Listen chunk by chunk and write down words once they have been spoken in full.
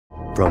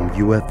From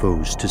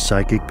UFOs to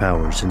psychic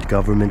powers and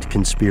government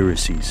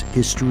conspiracies,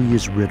 history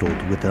is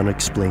riddled with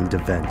unexplained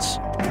events.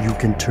 You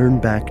can turn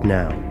back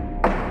now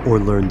or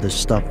learn the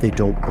stuff they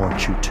don't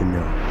want you to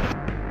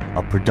know.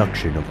 A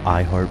production of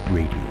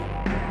iHeartRadio.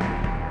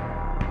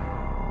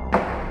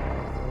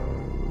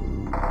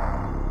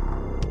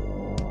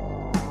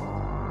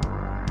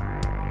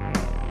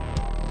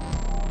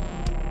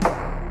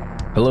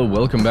 Hello,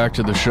 welcome back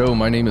to the show.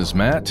 My name is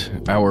Matt.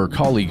 Our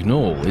colleague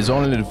Noel is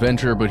on an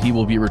adventure, but he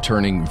will be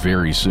returning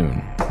very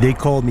soon. They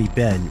call me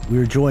Ben.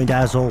 We're joined,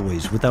 as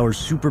always, with our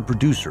super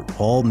producer,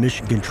 Paul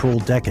Mission Control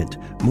Decant.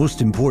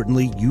 Most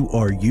importantly, you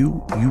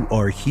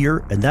are here,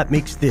 and that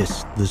makes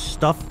this the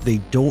stuff they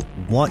don't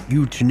want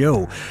you to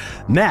know.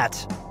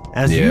 Matt,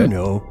 as you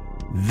know,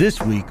 this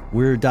week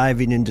we're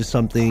diving into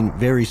something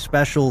very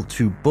special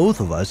to both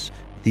of us,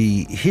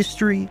 the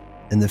history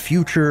and the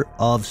future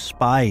of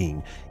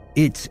spying.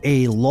 It's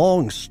a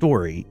long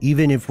story,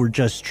 even if we're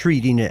just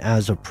treating it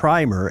as a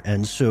primer.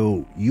 And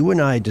so you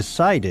and I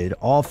decided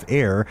off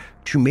air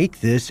to make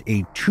this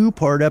a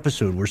two-part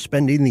episode. We're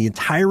spending the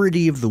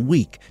entirety of the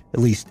week, at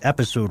least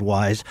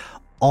episode-wise,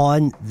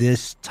 on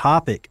this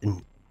topic.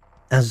 And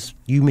as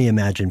you may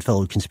imagine,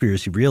 fellow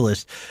conspiracy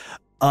realists,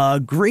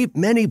 a great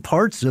many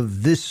parts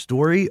of this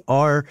story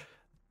are,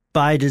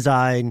 by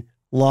design,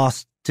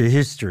 lost to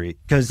history.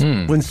 Because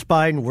when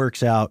spying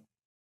works out,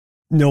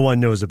 no one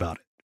knows about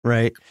it.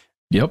 Right?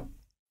 Yep.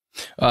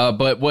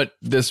 But what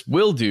this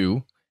will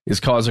do is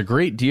cause a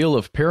great deal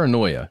of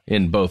paranoia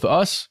in both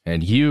us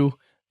and you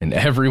and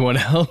everyone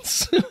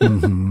else.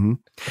 Mm-hmm.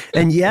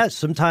 And yes,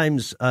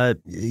 sometimes,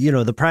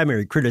 the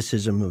primary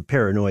criticism of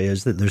paranoia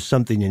is that there's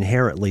something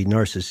inherently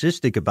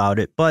narcissistic about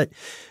it. But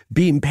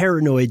being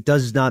paranoid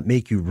does not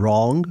make you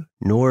wrong,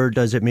 nor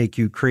does it make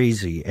you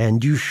crazy.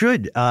 And you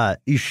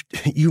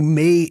you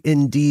may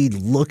indeed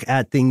look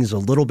at things a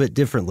little bit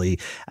differently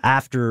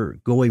after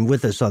going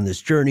with us on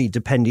this journey,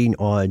 depending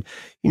on,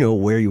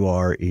 where you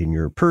are in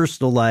your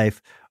personal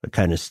life, what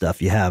kind of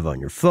stuff you have on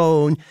your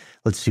phone.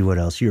 Let's see what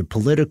else. Your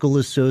political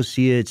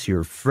associates,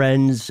 your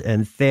friends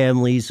and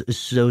family's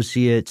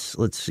associates.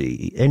 Let's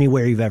see.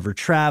 Anywhere you've ever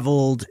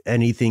traveled,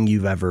 anything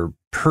you've ever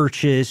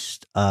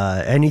purchased,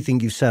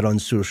 anything you've said on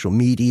social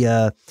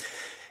media,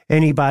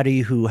 anybody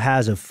who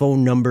has a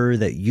phone number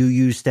that you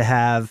used to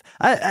have.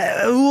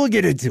 We'll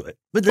get into it,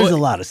 but there's a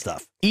lot of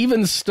stuff.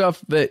 Even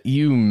stuff that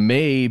you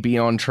may be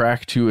on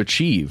track to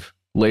achieve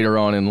later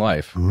on in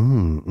life.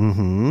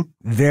 Mm-hmm.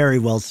 Very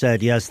well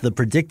said. Yes, the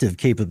predictive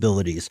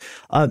capabilities.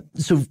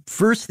 So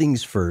first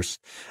things first,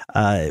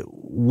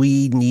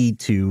 we need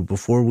to,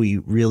 before we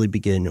really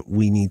begin,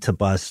 we need to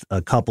bust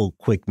a couple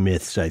quick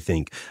myths, I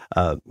think.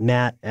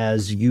 Matt,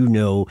 as you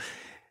know,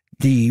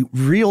 the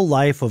real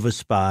life of a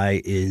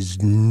spy is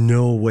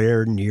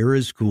nowhere near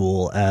as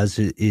cool as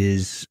it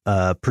is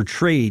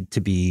portrayed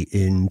to be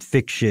in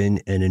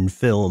fiction and in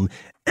film,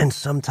 and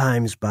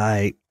sometimes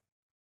by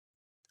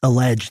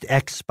alleged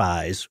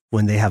ex-spies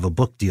when they have a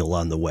book deal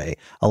on the way.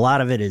 A lot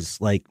of it is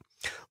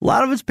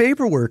it's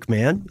paperwork,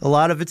 man. A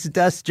lot of it's a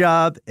desk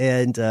job.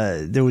 And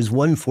there was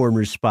one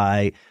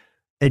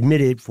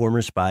admitted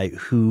former spy,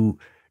 who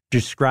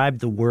described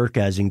the work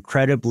as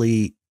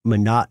incredibly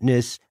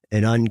monotonous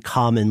and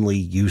uncommonly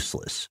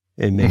useless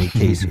in many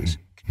cases.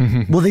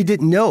 Well, they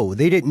didn't know.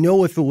 They didn't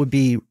know if it would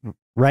be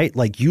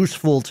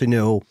useful to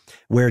know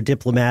where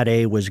Diplomat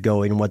A was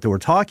going and what they were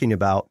talking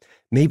about.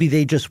 Maybe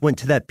they just went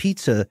to that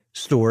pizza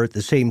store at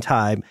the same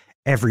time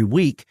every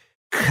week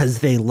because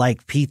they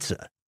like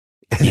pizza.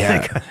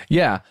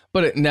 Yeah.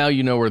 But now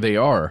you know where they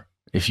are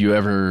if you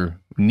ever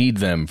need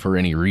them for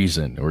any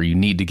reason, or you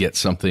need to get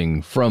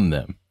something from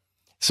them.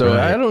 So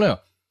I don't know.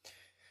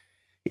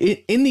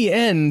 In the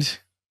end,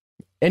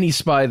 any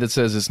spy that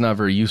says it's not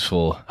very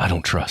useful, I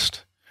don't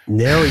trust.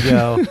 There we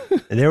go.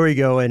 There we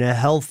go. And a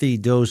healthy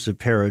dose of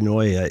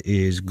paranoia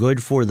is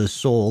good for the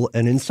soul.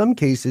 And in some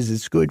cases,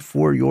 it's good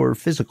for your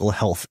physical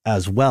health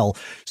as well.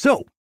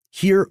 So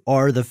here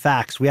are the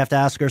facts. We have to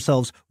ask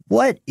ourselves,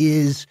 what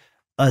is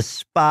a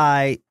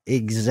spy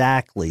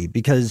exactly?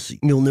 Because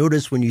you'll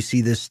notice when you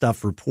see this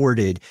stuff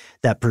reported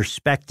that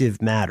perspective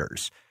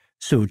matters.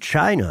 So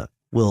China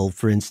will,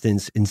 for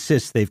instance,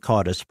 insist they've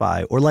caught a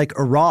spy, or like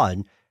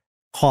Iran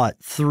caught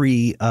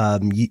three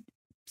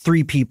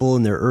people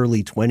in their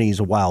early 20s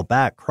a while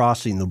back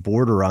crossing the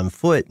border on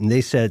foot. And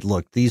they said,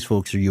 look, these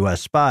folks are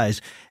U.S.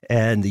 spies.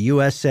 And the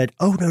U.S. said,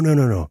 oh,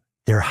 no.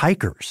 They're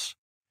hikers.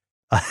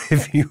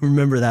 If you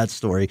remember that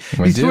story.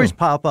 These stories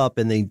pop up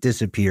and they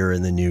disappear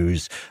in the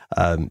news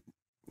on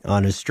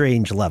a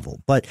strange level.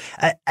 But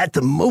at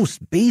the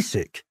most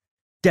basic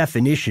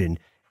definition,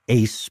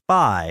 a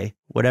spy,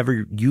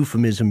 whatever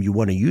euphemism you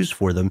want to use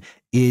for them,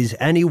 is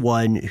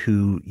anyone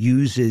who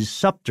uses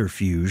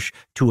subterfuge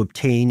to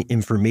obtain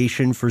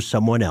information for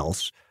someone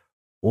else,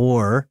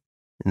 or,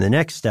 in the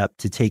next step,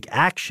 to take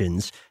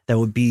actions that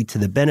would be to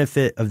the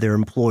benefit of their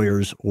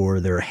employers or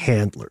their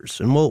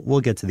handlers. And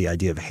we'll get to the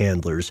idea of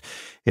handlers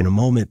in a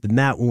moment. But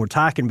Matt, when we're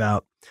talking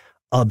about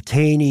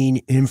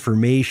obtaining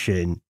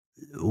information,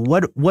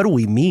 what do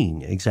we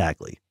mean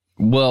exactly?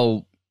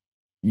 Well,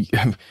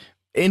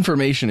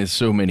 information is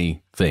so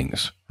many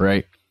things,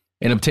 right?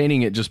 And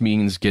obtaining it just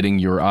means getting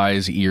your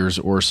eyes, ears,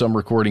 or some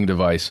recording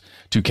device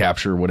to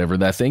capture whatever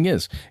that thing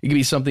is. It could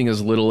be something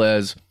as little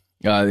as,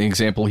 an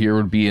example here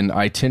would be an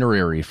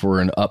itinerary for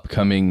an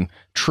upcoming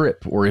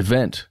trip or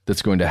event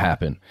that's going to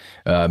happen.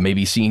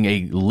 Maybe seeing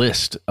a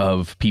list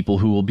of people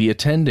who will be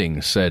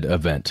attending said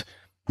event.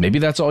 Maybe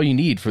that's all you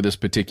need for this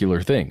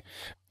particular thing.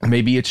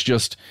 Maybe it's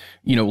just,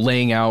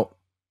 laying out.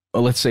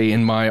 Let's say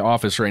in my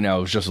office right now, I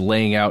was just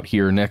laying out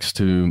here next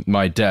to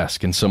my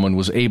desk and someone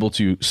was able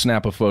to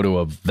snap a photo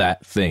of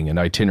that thing, an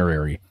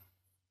itinerary.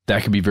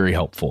 That could be very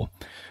helpful.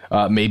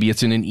 Maybe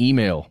it's in an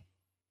email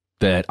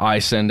that I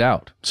send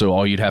out. So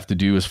all you'd have to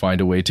do is find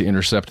a way to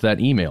intercept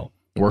that email,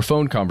 or a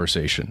phone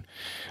conversation.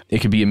 It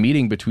could be a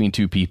meeting between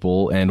two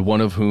people and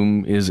one of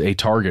whom is a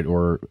target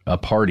or a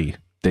party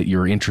that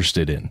you're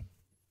interested in.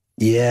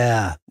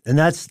 Yeah, and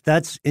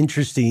that's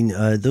interesting.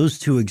 Those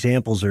two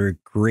examples are a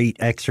great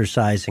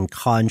exercise in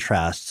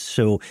contrast.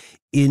 So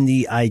in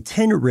the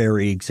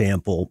itinerary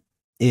example,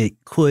 it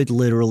could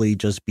literally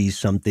just be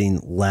something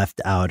left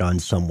out on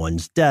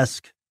someone's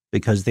desk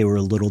because they were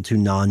a little too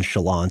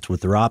nonchalant with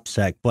their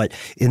OPSEC. But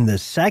in the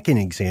second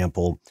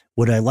example,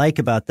 what I like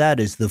about that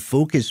is the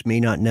focus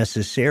may not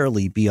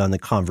necessarily be on the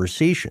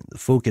conversation. The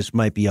focus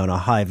might be on a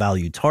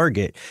high-value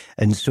target.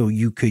 And so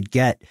you could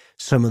get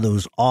some of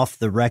those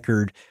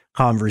off-the-record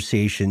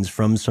conversations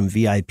from some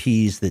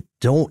VIPs that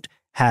don't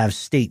have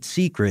state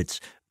secrets,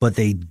 but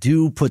they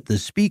do put the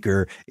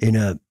speaker in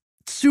a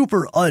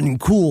super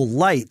uncool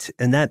light.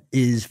 And that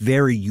is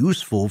very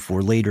useful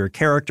for later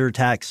character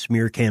attacks,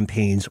 smear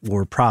campaigns,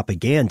 or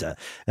propaganda,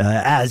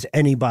 as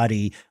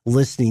anybody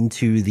listening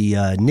to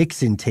the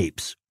Nixon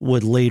tapes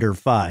would later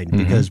find.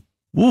 Because,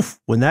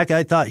 when that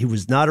guy thought he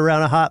was not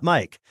around a hot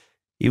mic,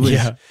 he was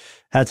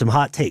had some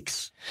hot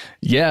takes.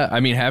 Yeah,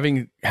 I mean,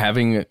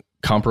 having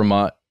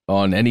compromise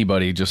on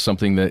anybody, just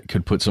something that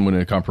could put someone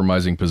in a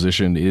compromising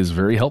position, is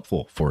very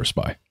helpful for a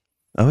spy.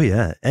 Oh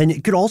yeah, and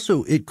it could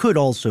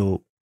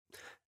also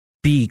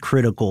be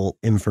critical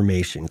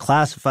information,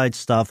 classified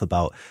stuff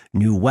about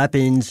new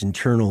weapons,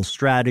 internal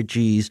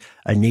strategies,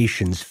 a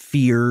nation's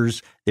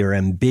fears, their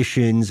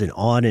ambitions, and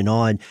on and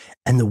on.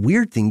 And the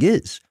weird thing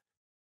is,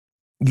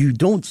 you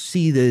don't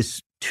see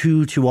this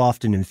too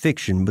often in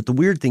fiction, but the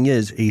weird thing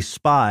is a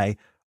spy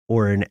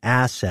or an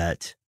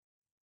asset,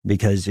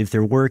 because if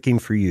they're working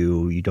for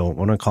you, you don't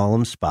want to call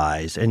them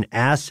spies. An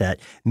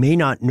asset may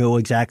not know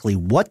exactly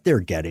what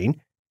they're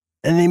getting,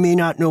 and they may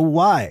not know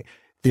why.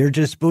 They're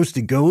just supposed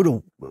to go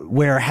to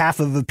where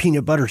half of a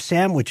peanut butter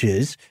sandwich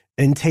is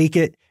and take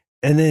it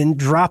and then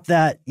drop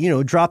that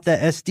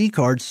SD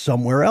card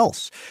somewhere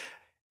else.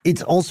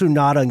 It's also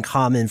not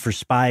uncommon for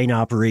spying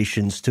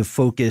operations to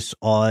focus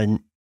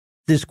on,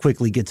 this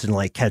quickly gets in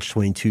like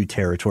catch-22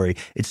 territory.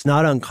 It's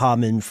not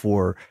uncommon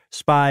for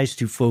spies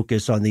to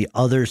focus on the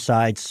other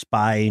side's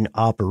spying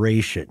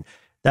operation.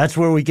 That's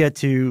where we get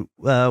to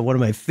one of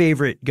my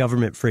favorite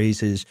government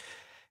phrases,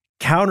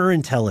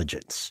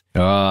 counterintelligence.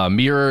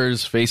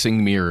 Mirrors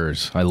facing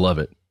mirrors. I love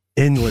it.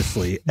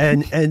 Endlessly.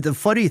 And the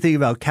funny thing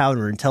about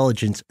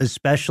counterintelligence,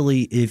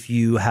 especially if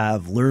you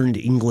have learned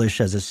English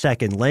as a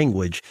second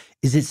language,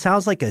 is it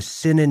sounds like a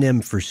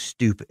synonym for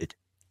stupid.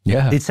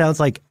 Yeah. It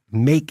sounds like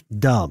make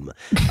dumb.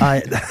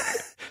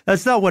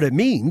 That's not what it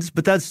means,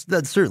 but that's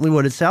certainly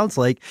what it sounds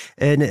like.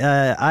 And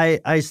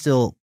I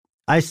still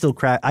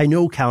crack. I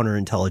know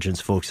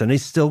counterintelligence folks, and I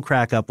still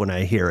crack up when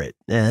I hear it.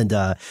 And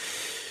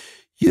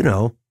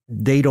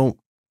they don't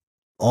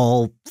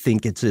all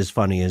think it's as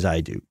funny as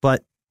I do,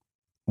 but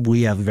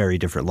we have very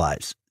different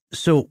lives.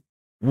 So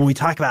when we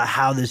talk about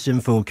how this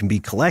info can be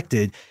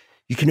collected,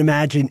 you can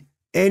imagine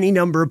any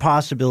number of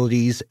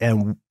possibilities,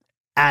 and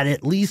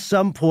at least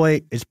some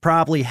point, it's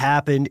probably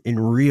happened in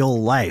real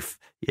life.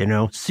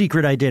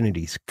 Secret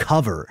identities,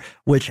 cover,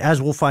 which,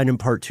 as we'll find in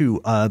part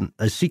 2,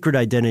 a secret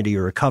identity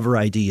or a cover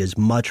ID is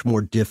much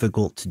more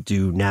difficult to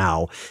do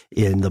now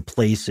in the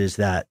places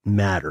that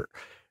matter.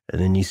 And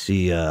then you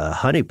see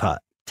honeypot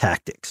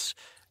tactics.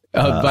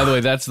 By the way,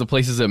 that's the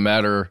places that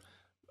matter,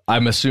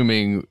 I'm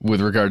assuming, with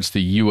regards to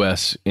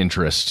U.S.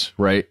 interests,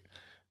 right?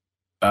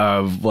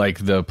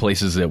 Like the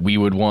places that we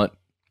would want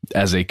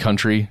as a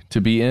country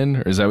to be in?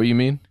 Or is that what you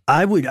mean?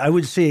 I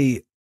would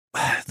say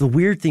the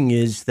weird thing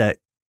is that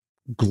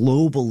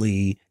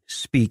globally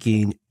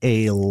speaking,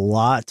 a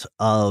lot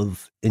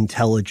of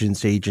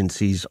intelligence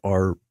agencies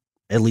are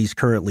at least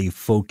currently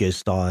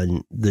focused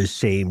on the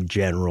same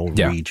general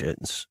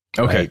regions.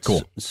 Okay, right?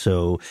 cool.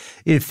 So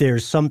if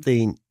there's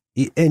something,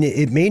 and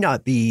it may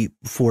not be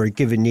for a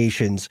given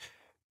nation's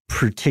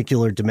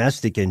particular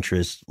domestic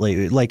interest,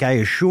 like I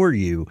assure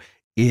you,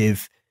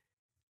 if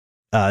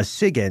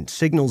SIGINT,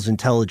 signals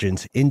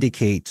intelligence,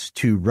 indicates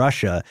to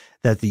Russia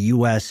that the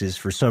U.S. is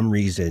for some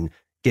reason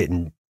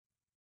getting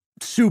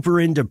super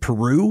into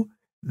Peru,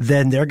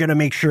 then they're going to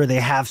make sure they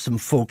have some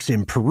folks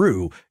in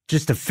Peru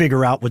just to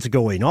figure out what's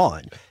going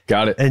on.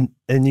 Got it.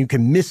 And you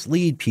can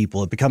mislead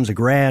people. It becomes a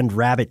grand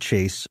rabbit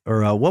chase,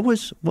 or what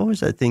was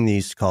that thing they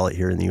used to call it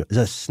here in the U.S.?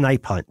 A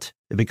snipe hunt.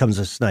 it becomes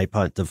a snipe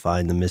hunt to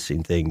find the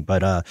missing thing.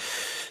 But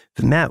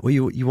Matt,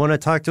 you want to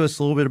talk to us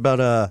a little bit about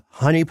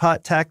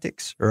honeypot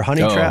tactics or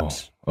honey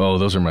traps? Oh,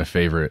 those are my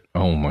favorite.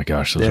 Oh my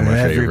gosh, those are my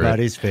favorite.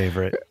 Everybody's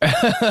favorite.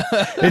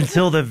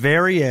 Until the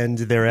very end,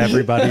 they're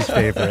everybody's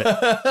favorite.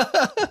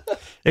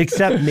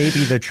 Except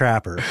maybe the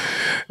trapper.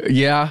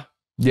 Yeah,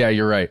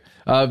 you're right.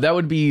 That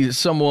would be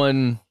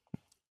someone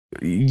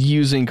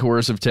using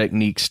coercive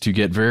techniques to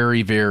get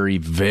very, very,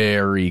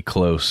 very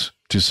close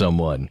to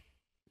someone.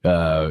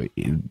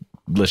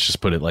 Let's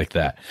just put it like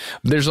that.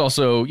 There's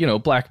also,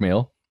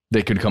 blackmail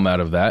that could come out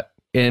of that.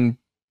 And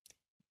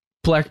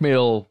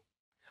blackmail,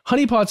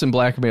 honeypots and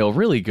blackmail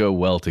really go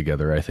well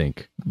together, I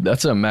think.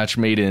 That's a match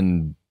made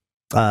in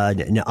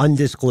an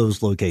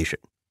undisclosed location.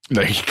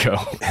 There you go.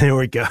 There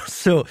we go.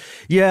 So,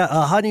 yeah,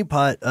 a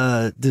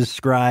honeypot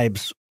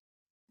describes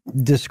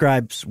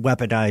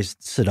weaponized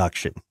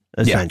seduction,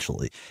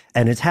 essentially. Yeah.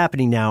 And it's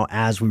happening now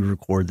as we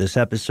record this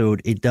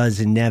episode. It does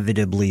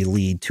inevitably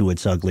lead to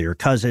its uglier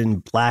cousin,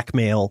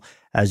 blackmail,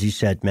 as you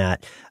said,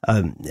 Matt.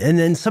 And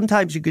then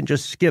sometimes you can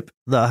just skip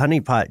the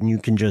honeypot and you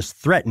can just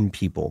threaten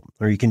people,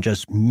 or you can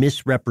just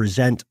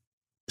misrepresent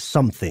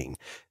something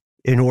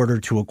in order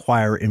to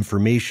acquire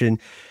information.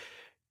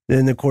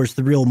 Then, of course,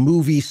 the real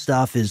movie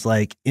stuff is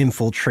like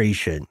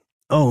infiltration.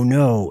 Oh,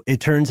 no, it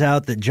turns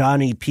out that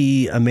Johnny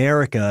P.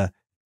 America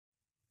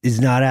is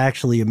not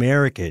actually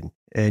American.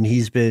 And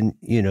he's been,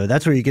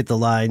 that's where you get the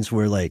lines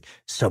where like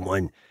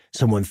someone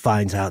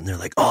finds out and they're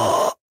like,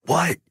 oh,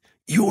 what?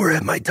 You were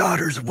at my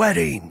daughter's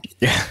wedding.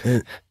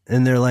 Yeah.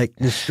 And they're like,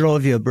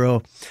 Nostrovia,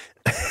 bro.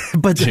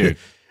 But the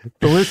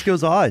list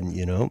goes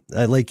on,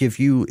 like if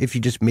you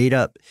just made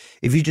up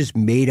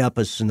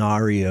a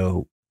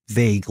scenario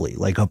vaguely,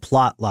 like a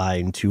plot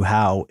line to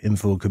how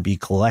info could be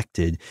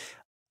collected,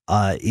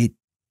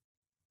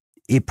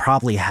 it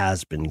probably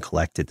has been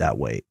collected that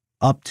way,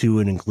 up to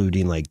and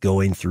including like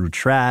going through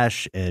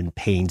trash and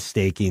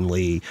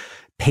painstakingly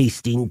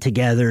pasting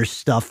together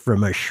stuff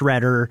from a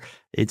shredder.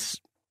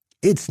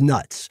 It's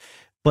nuts.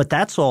 But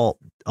that's all.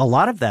 A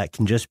lot of that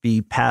can just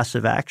be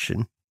passive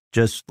action.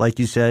 Just like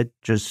you said,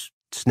 just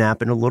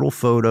snapping a little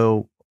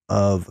photo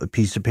of a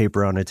piece of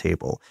paper on a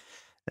table.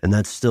 And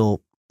that's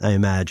still, I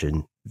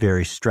imagine,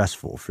 very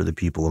stressful for the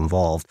people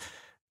involved.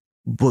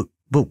 But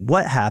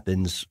what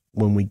happens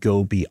when we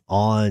go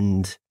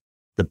beyond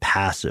the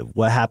passive?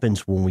 What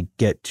happens when we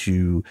get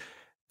to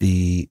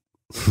the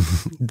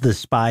the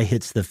spy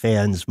hits the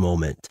fans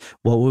moment?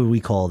 What would we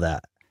call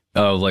that?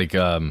 Oh, like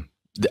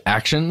the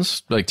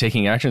actions, like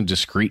taking action,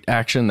 discrete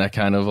action, that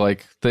kind of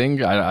like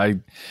thing. I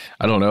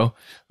don't know.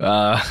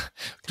 Like,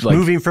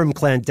 moving from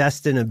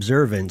clandestine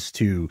observance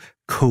to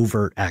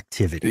covert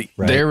activity.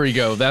 Right? There we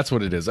go. That's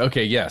what it is.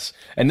 Okay, yes.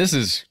 And this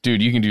is,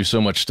 dude, you can do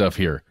so much stuff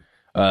here.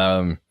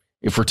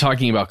 If we're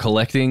talking about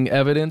collecting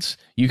evidence,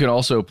 you can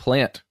also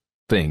plant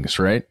things,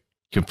 right?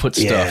 You can put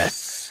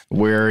stuff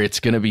where it's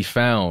going to be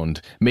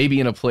found, maybe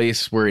in a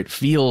place where it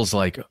feels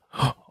like,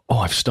 oh,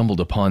 I've stumbled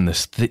upon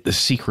this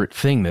secret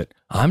thing that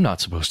I'm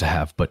not supposed to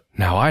have, but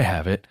now I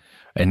have it,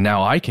 and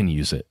now I can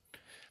use it.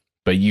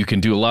 But you can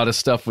do a lot of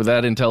stuff with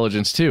that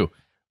intelligence, too.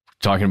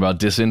 Talking about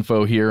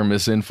disinfo here,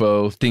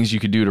 misinfo, things you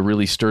could do to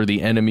really stir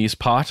the enemy's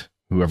pot,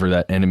 whoever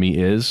that enemy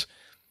is.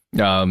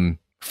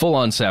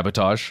 Full-on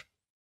sabotage,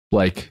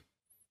 like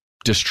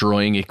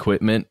destroying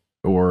equipment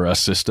or a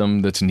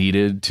system that's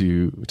needed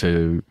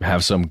to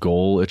have some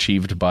goal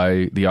achieved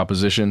by the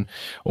opposition,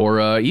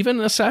 or even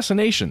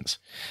assassinations.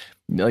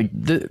 Like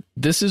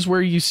this is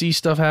where you see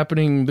stuff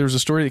happening. There's a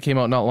story that came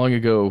out not long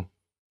ago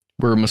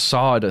where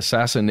Mossad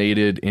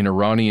assassinated an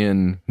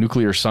Iranian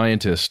nuclear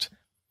scientist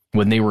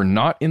when they were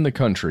not in the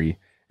country,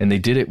 and they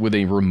did it with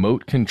a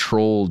remote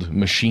controlled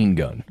machine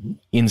gun.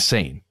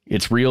 Insane.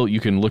 It's real. You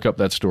can look up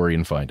that story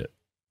and find it.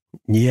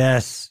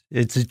 Yes,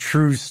 it's a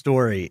true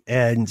story.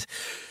 And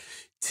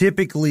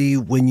typically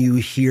when you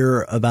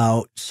hear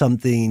about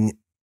something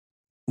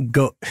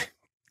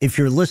if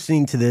you're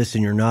listening to this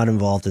and you're not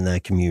involved in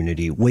that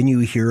community, when you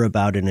hear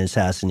about an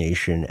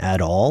assassination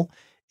at all,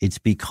 it's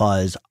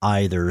because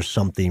either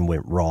something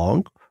went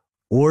wrong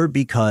or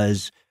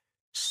because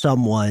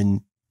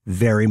someone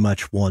very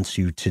much wants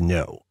you to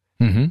know.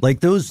 Mm-hmm.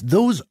 Like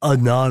those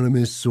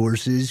anonymous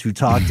sources who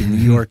talk to New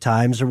York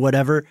Times or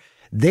whatever,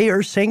 they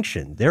are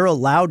sanctioned. They're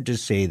allowed to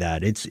say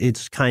that.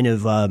 It's kind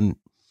of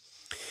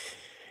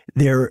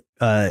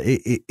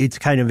it's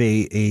kind of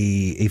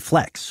a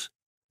flex.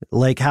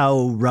 Like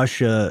how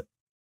Russia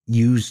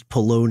used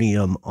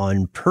polonium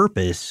on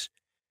purpose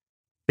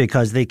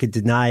because they could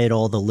deny it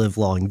all the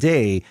livelong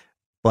day,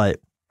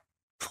 but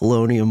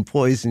polonium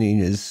poisoning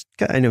is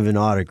kind of an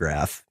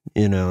autograph,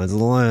 it's a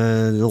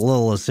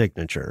little a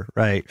signature,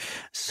 right?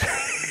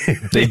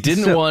 They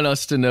didn't want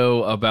us to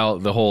know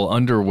about the whole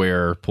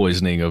underwear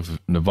poisoning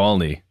of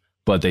Navalny,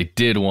 but they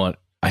did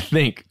I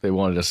think they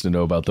wanted us to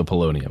know about the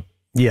polonium.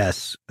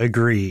 Yes,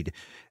 agreed.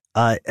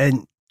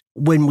 And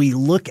when we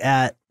look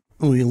at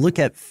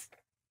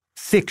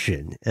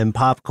fiction and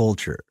pop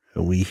culture,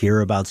 and we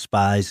hear about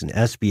spies and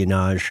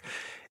espionage,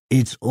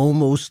 it's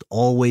almost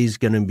always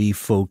going to be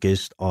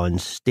focused on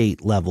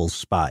state level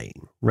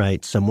spying,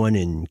 right? Someone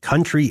in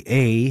country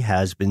A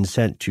has been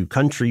sent to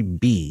country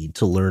B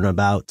to learn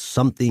about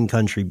something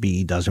country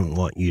B doesn't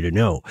want you to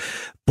know.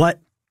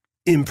 But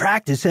in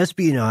practice,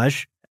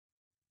 espionage,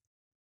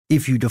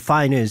 if you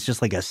define it as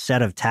just like a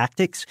set of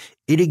tactics,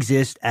 it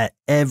exists at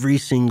every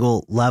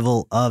single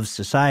level of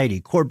society.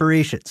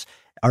 Corporations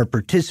are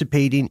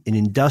participating in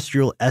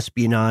industrial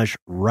espionage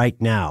right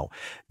now.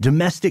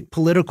 Domestic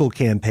political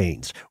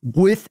campaigns,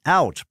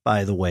 without,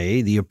 by the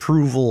way, the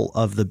approval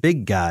of the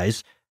big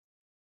guys,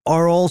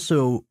 are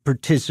also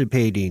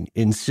participating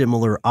in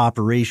similar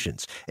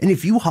operations. And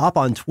if you hop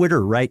on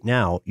Twitter right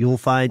now, you'll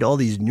find all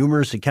these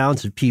numerous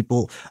accounts of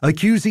people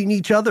accusing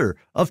each other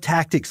of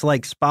tactics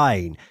like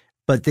spying.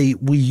 But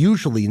we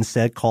usually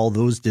instead call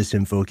those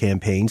disinfo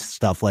campaigns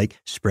stuff like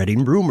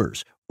spreading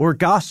rumors or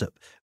gossip,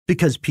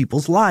 because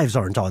people's lives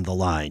aren't on the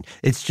line.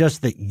 It's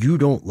just that you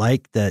don't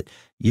like that,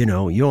 you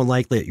don't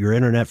like that your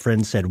internet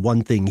friend said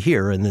one thing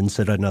here and then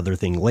said another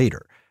thing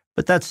later.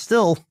 But that's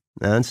still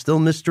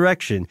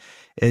misdirection.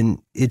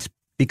 And it's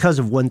because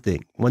of one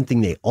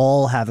thing they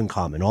all have in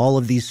common, all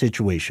of these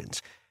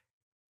situations: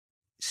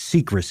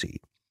 secrecy.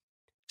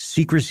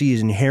 Secrecy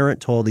is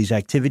inherent to all these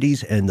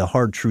activities, and the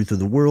hard truth of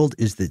the world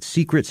is that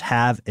secrets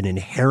have an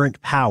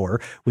inherent power,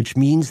 which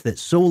means that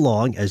so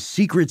long as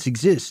secrets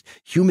exist,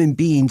 human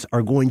beings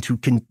are going to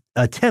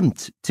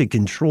attempt to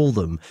control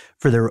them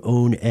for their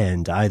own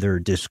end, either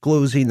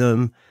disclosing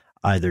them,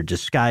 either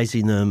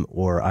disguising them,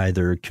 or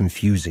either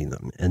confusing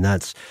them. And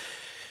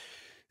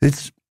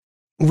it's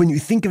when you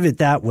think of it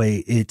that way,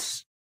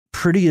 it's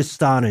pretty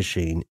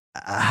astonishing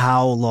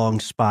how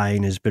long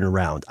spying has been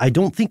around. I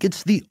don't think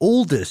it's the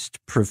oldest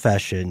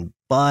profession,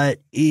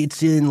 but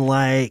it's in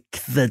like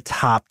the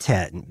top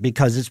 10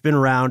 because it's been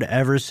around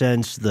ever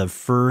since the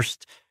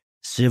first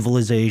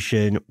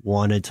civilization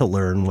wanted to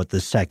learn what the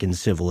second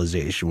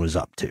civilization was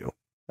up to,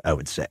 I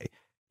would say,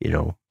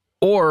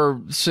 Or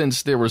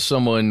since there was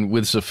someone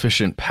with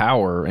sufficient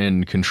power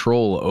and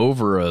control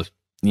over a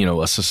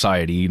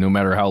society, no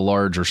matter how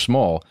large or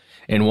small,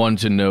 and wanted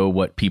to know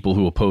what people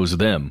who oppose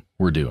them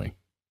were doing.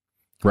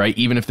 Right?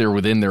 Even if they're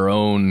within their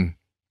own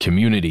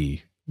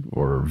community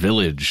or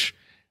village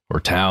or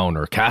town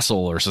or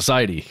castle or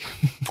society.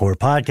 Or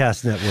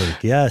podcast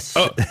network, yes.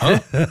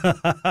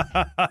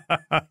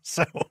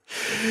 So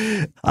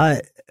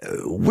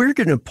we're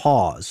going to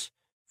pause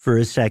for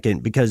a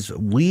second because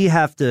we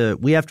have to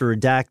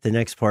redact the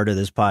next part of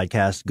this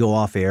podcast, go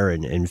off air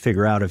and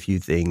figure out a few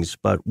things.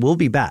 But we'll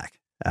be back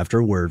after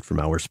a word from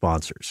our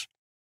sponsors.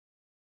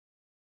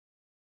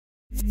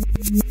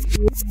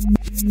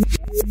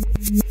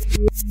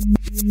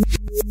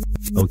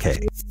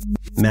 Okay,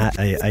 Matt,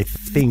 I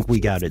think we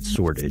got it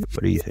sorted.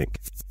 What do you think?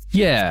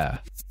 Yeah,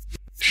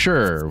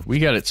 sure. We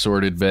got it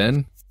sorted,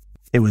 Ben.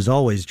 It was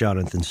always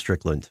Jonathan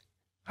Strickland.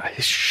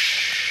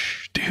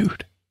 Shh,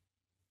 dude.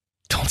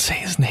 Don't say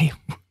his name.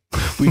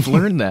 We've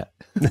learned that.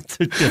 That's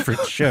a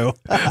different show.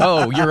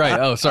 Oh, you're right.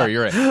 Oh, sorry,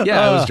 you're right.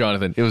 Yeah, it was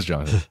Jonathan.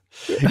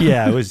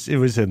 Yeah, it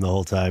was him the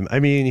whole time. I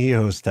mean, he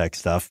hosts tech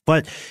stuff.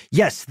 But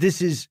yes,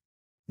 this is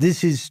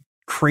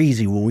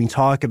crazy when we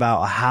talk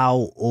about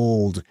how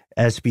old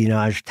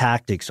espionage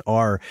tactics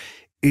are.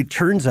 It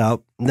turns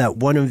out that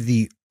one of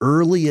the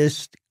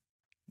earliest,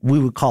 we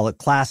would call it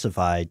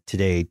classified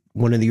today,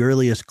 one of the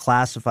earliest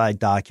classified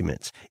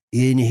documents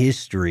in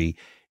history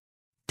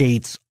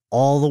dates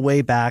all the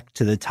way back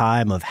to the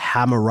time of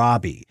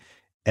Hammurabi.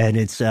 And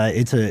it's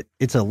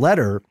a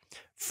letter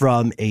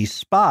from a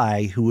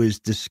spy who is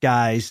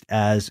disguised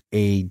as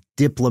a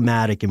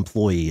diplomatic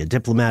employee, a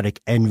diplomatic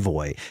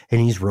envoy,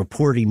 and he's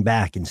reporting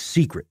back in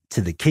secret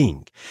to the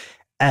king.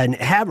 And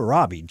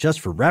Hammurabi, just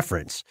for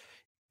reference,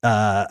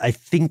 I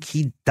think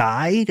he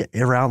died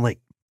around like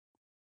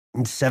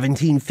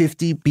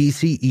 1750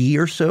 BCE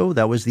or so.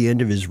 That was the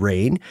end of his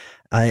reign.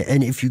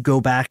 And if you go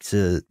back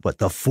to,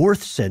 the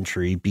 4th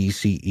century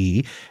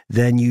BCE,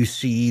 then you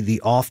see the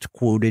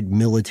oft-quoted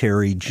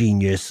military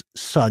genius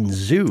Sun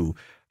Tzu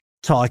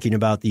talking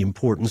about the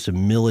importance of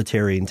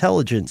military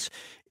intelligence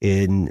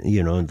in,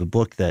 the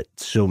book that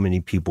so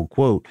many people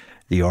quote,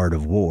 The Art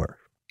of War.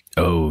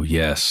 Oh,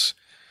 yes.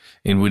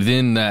 And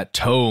within that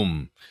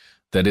tome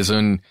that is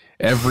on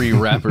every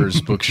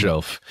rapper's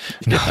bookshelf.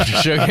 No, I'm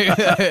just joking.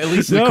 At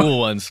least the cool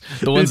ones,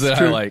 the ones that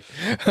true.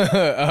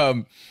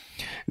 I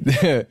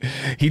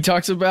like. He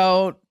talks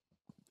about,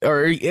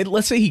 or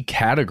let's say he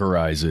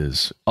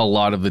categorizes a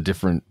lot of the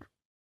different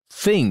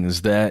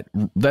things that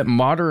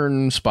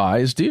modern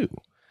spies do.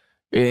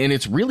 And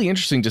it's really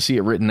interesting to see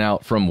it written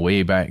out from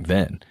way back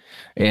then.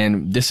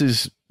 And this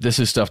is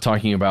stuff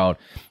talking about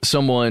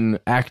someone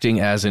acting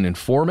as an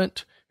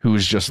informant who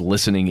is just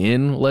listening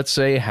in, let's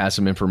say, has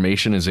some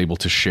information, is able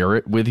to share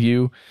it with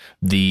you.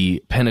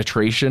 The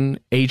penetration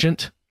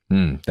agent.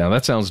 Now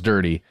that sounds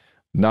dirty.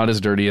 Not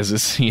as dirty as it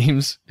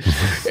seems.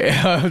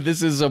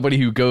 This is somebody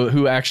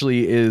who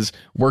actually is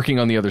working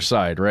on the other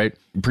side, right?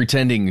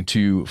 Pretending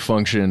to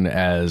function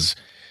as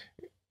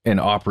an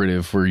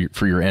operative for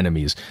your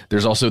enemies.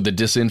 There's also the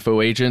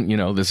disinfo agent. You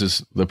know, this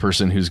is the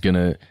person who's going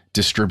to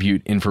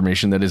distribute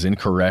information that is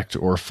incorrect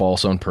or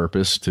false on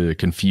purpose to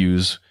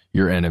confuse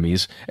your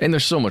enemies. And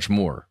there's so much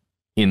more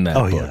in that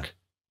book.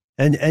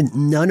 Yeah. And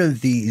none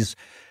of these,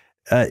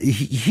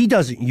 he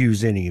doesn't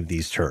use any of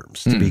these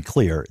terms, to be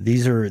clear.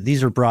 These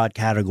are broad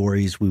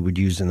categories we would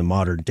use in the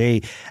modern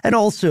day. And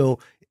also,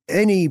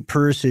 any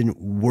person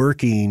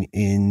working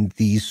in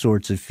these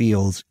sorts of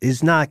fields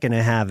is not going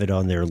to have it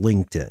on their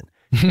LinkedIn.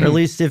 Or at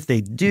least if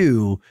they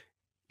do,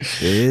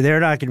 they're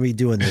not going to be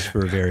doing this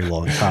for a very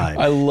long time.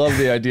 I love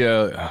the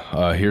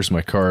idea. Here's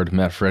my card,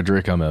 Matt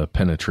Frederick. I'm a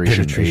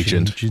penetration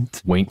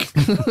agent. Wink.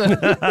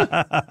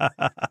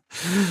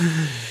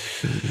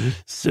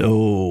 So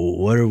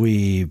what are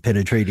we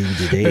penetrating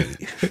today?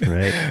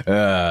 Right?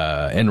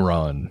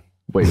 Enron.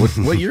 Wait,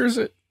 what year is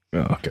it? Oh,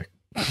 okay.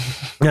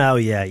 Oh,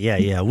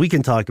 yeah. We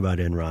can talk about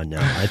Enron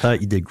now. I thought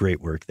you did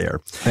great work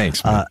there.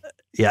 Thanks, man.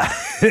 Yeah.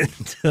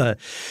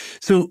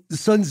 So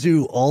Sun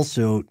Tzu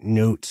also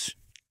notes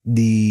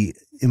the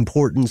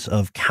importance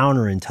of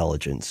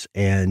counterintelligence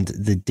and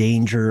the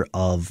danger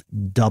of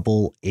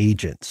double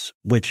agents,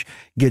 which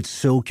gets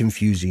so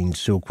confusing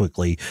so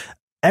quickly.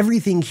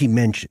 Everything he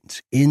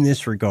mentions in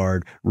this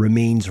regard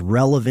remains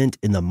relevant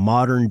in the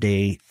modern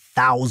day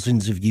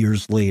thousands of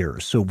years later.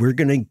 So we're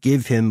going to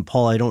give him,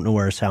 Paul, I don't know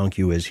where our sound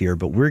cue is here,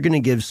 but we're going to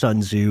give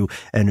Sun Tzu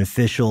an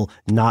official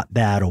not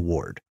bad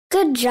award.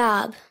 Good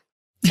job.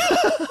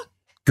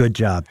 Good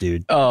job,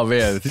 dude. Oh,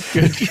 man.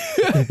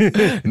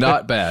 Good.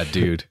 Not bad,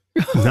 dude.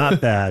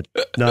 Not bad.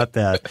 Not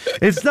bad.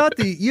 It's not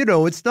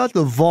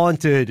the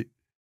vaunted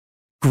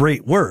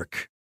great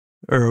work.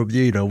 Or,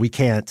 we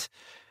can't,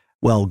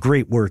 well,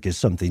 great work is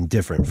something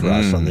different for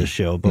us on this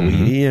show, but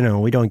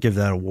we don't give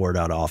that award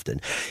out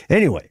often.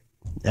 Anyway,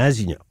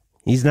 as you know,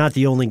 he's not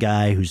the only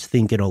guy who's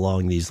thinking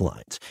along these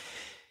lines.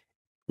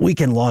 We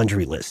can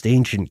laundry list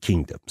ancient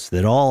kingdoms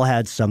that all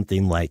had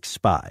something like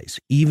spies,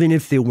 even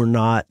if they were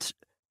not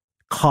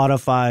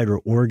codified or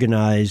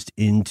organized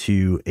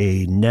into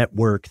a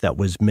network that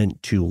was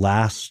meant to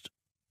last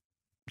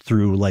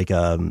through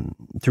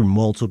through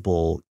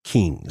multiple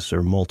kings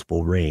or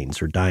multiple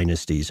reigns or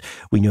dynasties.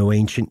 We know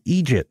ancient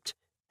Egypt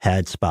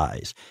had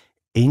spies.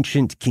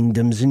 Ancient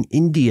kingdoms in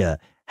India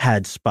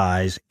had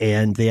spies,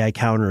 and they had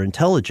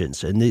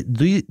counterintelligence. And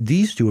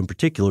these two in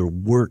particular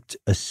worked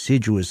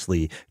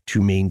assiduously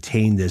to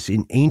maintain this.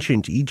 In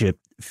ancient Egypt,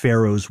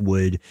 pharaohs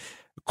would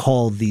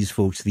call these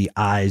folks the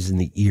eyes and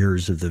the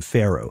ears of the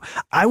pharaoh.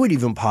 I would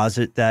even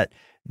posit that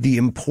the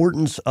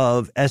importance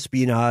of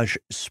espionage,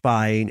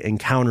 spying,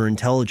 and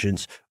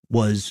counterintelligence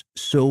was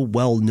so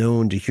well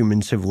known to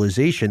human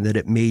civilization that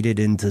it made it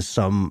into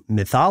some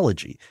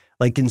mythology.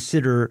 Like,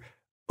 consider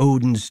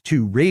Odin's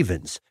two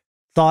ravens,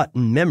 Thought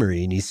and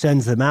Memory, and he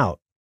sends them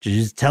out to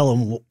just tell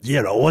them,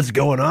 what's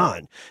going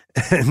on.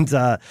 And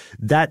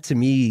that, to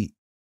me,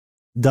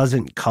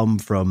 doesn't come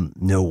from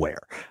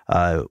nowhere.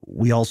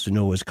 We also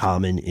know is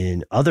common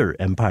in other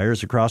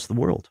empires across the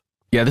world.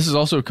 Yeah, this is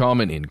also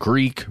common in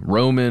Greek,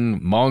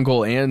 Roman,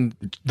 Mongol, and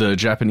the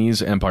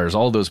Japanese empires,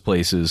 all those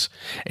places.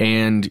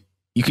 And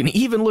you can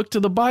even look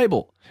to the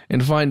Bible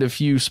and find a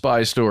few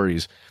spy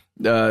stories.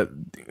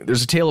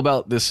 There's a tale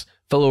about this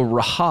fellow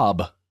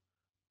Rahab.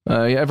 You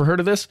ever heard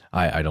of this?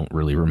 I don't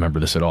really remember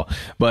this at all.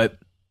 But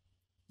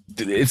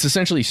it's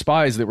essentially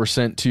spies that were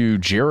sent to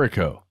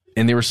Jericho.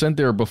 And they were sent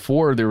there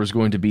before there was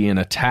going to be an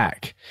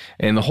attack.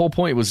 And the whole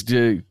point was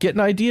to get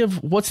an idea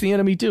of what's the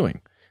enemy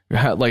doing.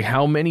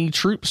 How many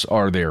troops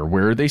are there?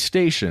 Where are they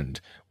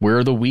stationed? Where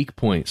are the weak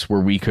points where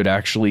we could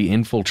actually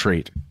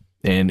infiltrate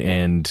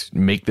and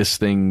make this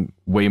thing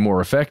way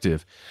more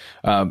effective?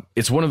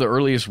 It's one of the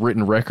earliest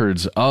written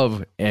records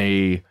of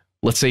a,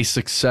 let's say,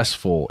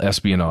 successful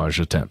espionage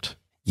attempt.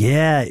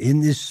 Yeah,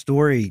 in this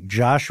story,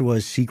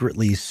 Joshua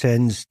secretly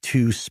sends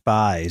two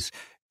spies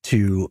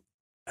to,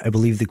 I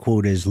believe the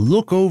quote is,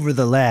 look over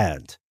the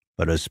land,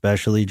 but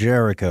especially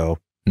Jericho.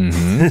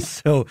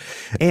 So,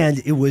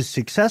 and it was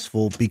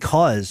successful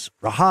because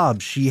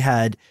Rahab, she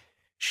had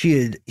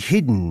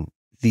hidden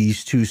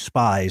these two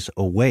spies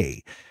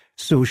away.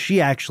 So she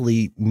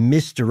actually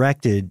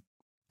misdirected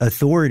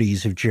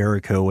authorities of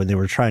Jericho when they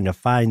were trying to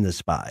find the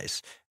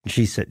spies.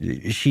 She said,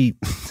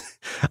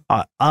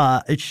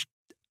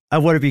 I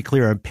want to be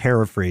clear, I'm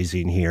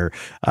paraphrasing here.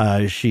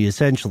 She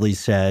essentially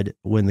said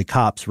when the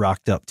cops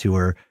rocked up to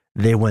her,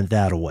 they went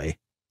that away.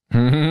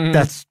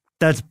 That's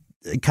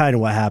kind of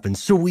what happened.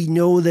 So we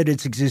know that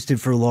it's existed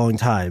for a long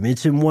time.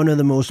 It's in one of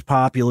the most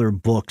popular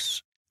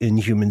books in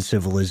human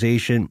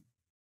civilization.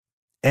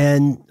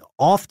 And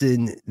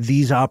often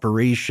these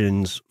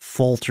operations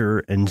falter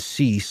and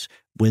cease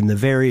when the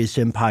various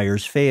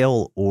empires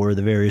fail or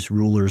the various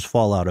rulers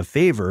fall out of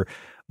favor.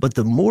 But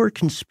the more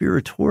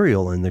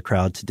conspiratorial in the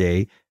crowd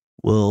today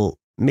will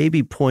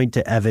maybe point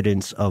to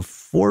evidence of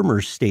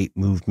former state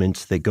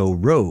movements that go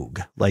rogue,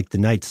 like the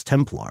Knights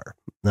Templar.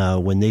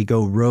 When they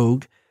go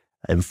rogue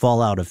and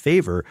fall out of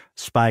favor,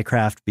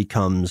 spycraft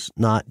becomes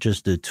not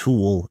just a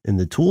tool in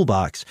the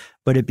toolbox,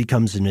 but it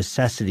becomes a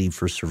necessity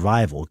for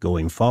survival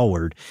going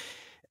forward.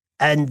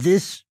 And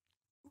this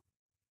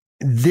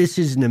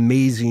is an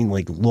amazing,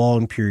 like,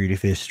 long period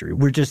of history.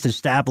 We're just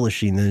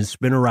establishing that it's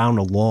been around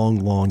a long,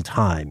 long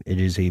time. It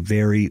is a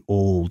very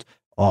old,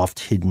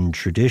 oft-hidden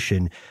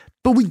tradition.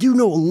 But we do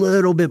know a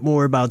little bit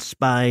more about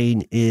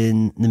spying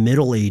in the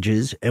Middle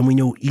Ages, and we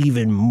know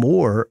even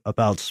more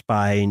about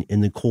spying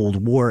in the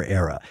Cold War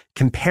era,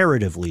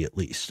 comparatively at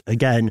least.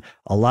 Again,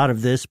 a lot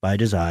of this, by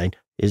design,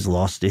 is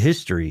lost to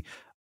history.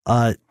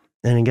 And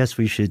I guess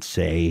we should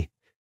say,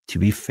 to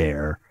be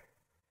fair,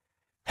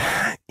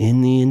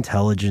 in the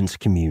intelligence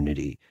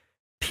community,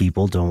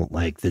 people don't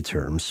like the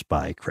term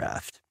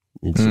spycraft.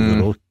 It's a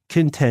little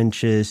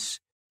contentious.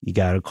 You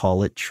got to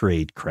call it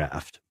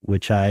tradecraft,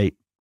 which I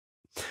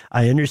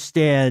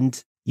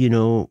understand,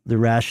 the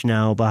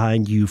rationale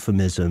behind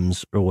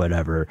euphemisms or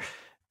whatever,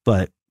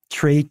 but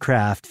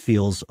tradecraft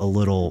feels a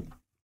little,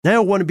 I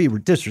don't want to be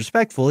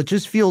disrespectful. It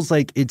just feels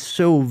like it's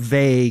so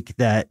vague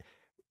that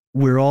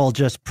we're all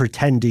just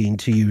pretending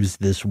to use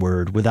this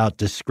word without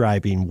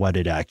describing what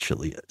it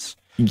actually is.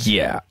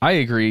 Yeah, I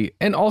agree.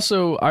 And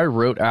also, I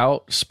wrote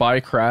out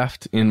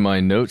spycraft in my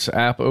notes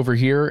app over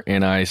here,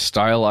 and I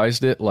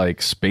stylized it like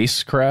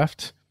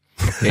spacecraft,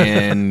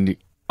 and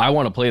I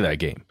want to play that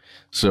game.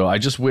 So I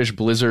just wish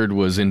Blizzard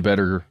was in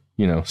better,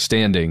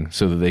 standing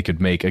so that they could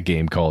make a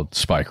game called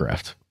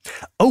Spycraft.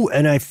 Oh,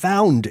 and I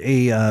found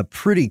a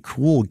pretty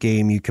cool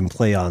game you can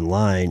play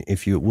online.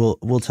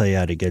 We'll tell you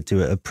how to get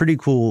to it. A pretty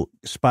cool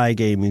spy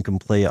game you can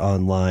play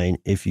online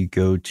if you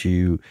go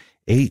to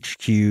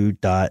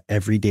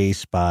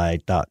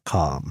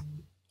hq.everydayspy.com.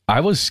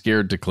 I was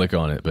scared to click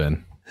on it,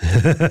 Ben.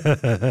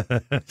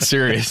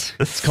 Serious.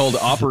 It's called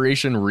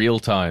Operation Real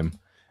Time.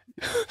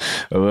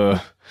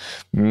 No,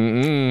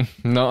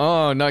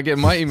 not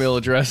getting my email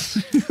address.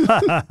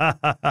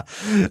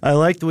 I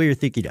like the way you're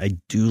thinking. I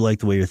do like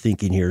the way you're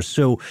thinking here.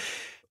 So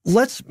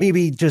let's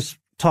maybe just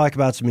talk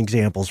about some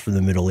examples from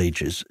the Middle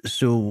Ages.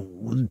 So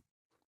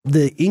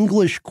the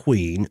English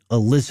Queen,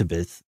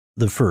 Elizabeth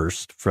I,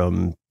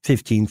 from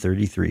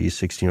 1533,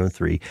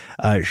 1603,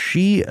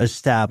 she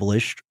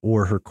established,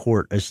 or her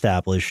court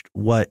established,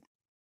 what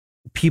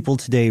people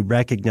today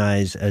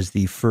recognize as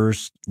the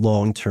first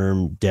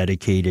long-term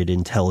dedicated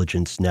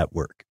intelligence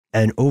network.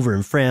 And over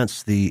in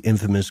France, the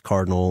infamous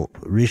Cardinal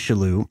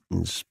Richelieu,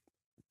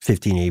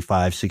 1585,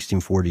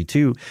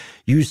 1642,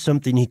 used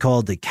something he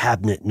called the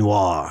Cabinet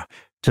Noir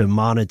to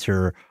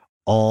monitor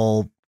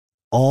all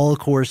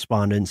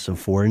correspondence of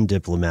foreign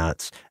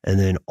diplomats, and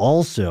then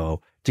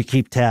also to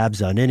keep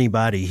tabs on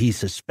anybody he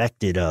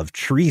suspected of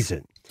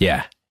treason.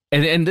 Yeah.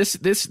 And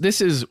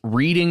this is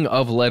reading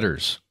of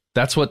letters.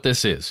 That's what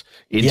this is.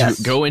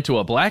 Go into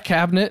a black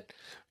cabinet,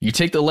 you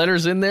take the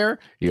letters in there,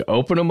 you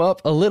open them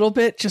up a little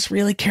bit, just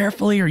really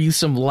carefully, or use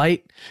some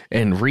light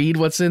and read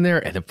what's in there,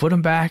 and then put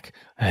them back,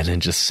 and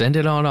then just send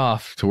it on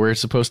off to where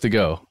it's supposed to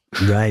go.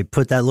 Right.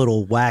 Put that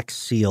little wax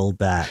seal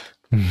back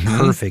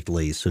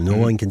perfectly so no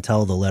one can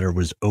tell the letter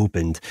was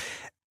opened.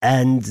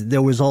 And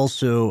there was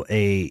also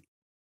a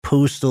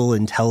postal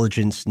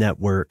intelligence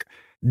network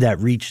that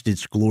reached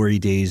its glory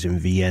days in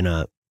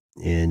Vienna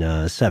in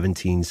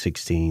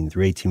 1716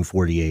 through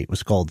 1848. It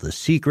was called the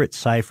Secret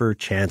Cipher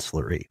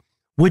Chancellery,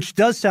 which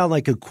does sound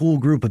like a cool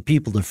group of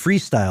people to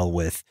freestyle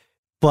with,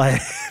 but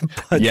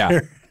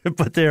yeah.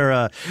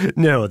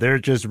 They're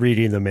just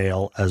reading the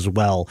mail as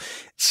well.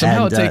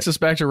 Somehow it takes us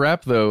back to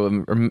rap,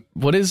 though.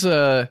 What is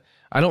I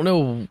don't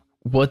know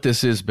what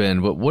this is,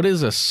 Ben, but what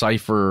is a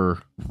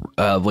cipher?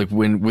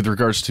 With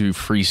regards to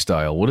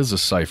freestyle, what is a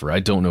cipher?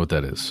 I don't know what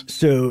that is.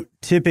 So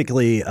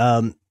typically,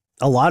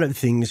 a lot of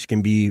things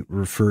can be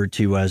referred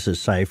to as a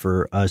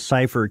cipher. A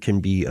cipher can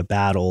be a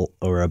battle,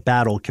 or a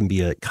battle can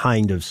be a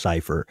kind of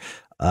cipher.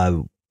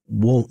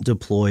 Won't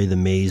deploy the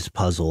maze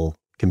puzzle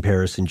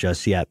comparison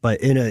just yet, but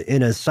in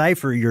a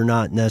cipher, you're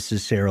not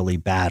necessarily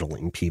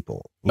battling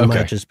people. You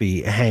might just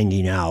be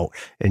hanging out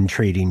and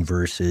trading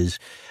verses.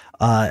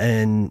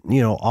 And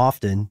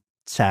often,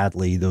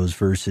 sadly, those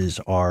verses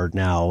are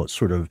now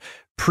sort of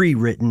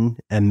pre-written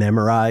and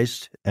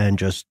memorized and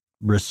just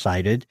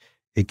recited.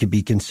 It could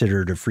be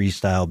considered a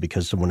freestyle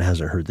because someone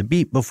hasn't heard the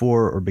beat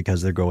before, or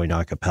because they're going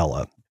a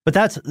cappella.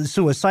 But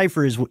so a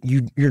cipher is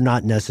you're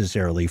not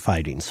necessarily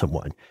fighting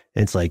someone.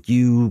 It's like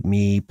you,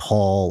 me,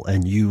 Paul,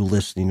 and you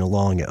listening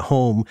along at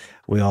home.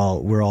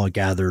 We're all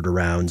gathered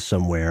around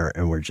somewhere,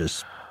 and we're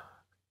just.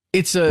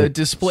 It's a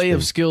display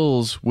of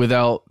skills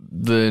without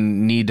the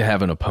need to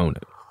have an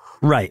opponent.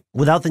 Right.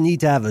 Without the need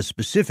to have a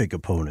specific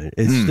opponent.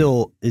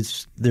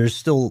 There's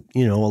still,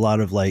 a lot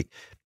of like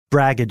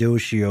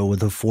braggadocio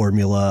with a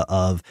formula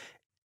of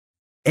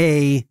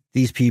A,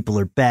 these people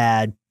are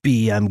bad,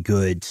 B, I'm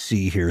good,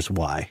 C, here's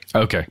why.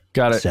 Okay.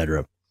 Got it.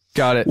 Etc.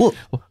 Got it. Well,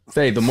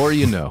 hey, the more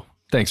you know.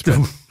 Thanks,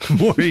 Ben. The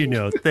more you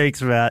know.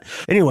 Thanks, Matt.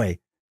 Anyway,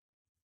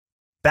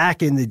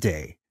 back in the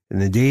day, in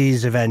the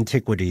days of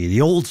antiquity,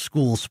 the old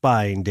school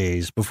spying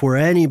days, before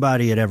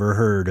anybody had ever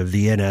heard of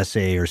the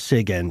NSA or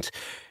SIGINT,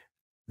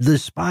 the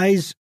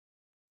spies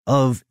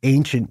of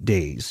ancient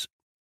days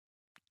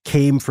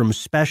came from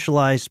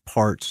specialized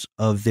parts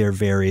of their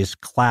various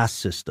class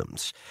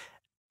systems.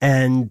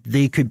 And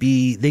they could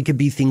be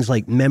things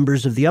like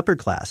members of the upper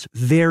class.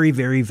 Very,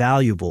 very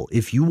valuable.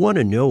 If you want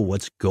to know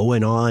what's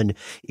going on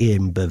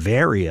in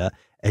Bavaria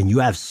and you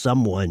have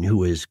someone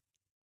who is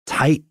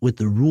tight with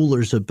the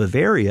rulers of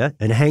Bavaria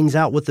and hangs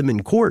out with them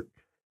in court,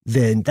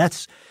 then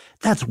that's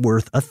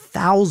worth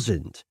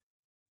 1,000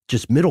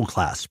 just middle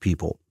class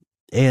people.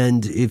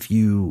 And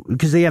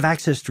because they have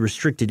access to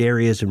restricted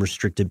areas and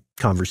restricted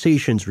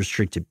conversations,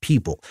 restricted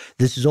people.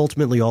 This is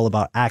ultimately all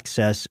about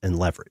access and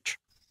leverage.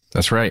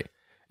 That's right.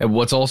 And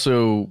what's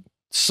also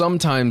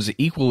sometimes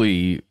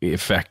equally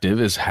effective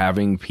is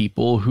having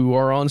people who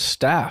are on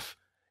staff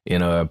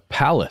in a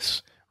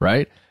palace,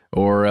 right?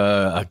 Or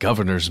a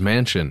governor's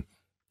mansion,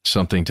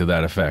 something to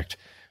that effect.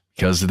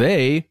 Because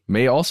they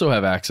may also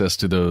have access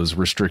to those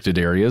restricted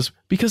areas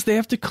because they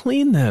have to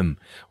clean them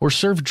or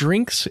serve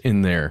drinks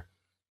in there.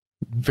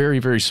 Very,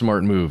 very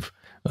smart move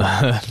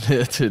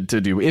to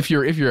do if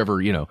you're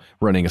ever,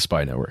 running a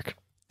spy network.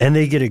 And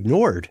they get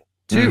ignored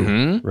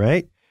too,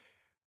 right?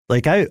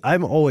 Like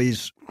I'm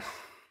always,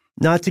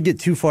 not to get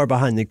too far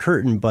behind the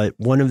curtain, but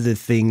one of the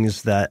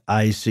things that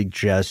I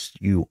suggest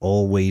you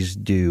always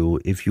do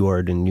if you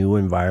are in a new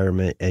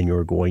environment and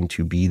you're going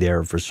to be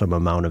there for some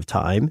amount of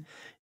time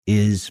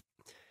is,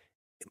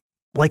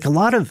 like, a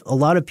lot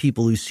of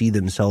people who see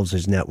themselves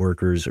as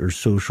networkers or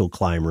social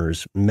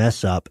climbers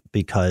mess up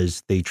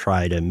because they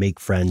try to make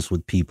friends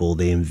with people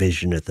they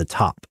envision at the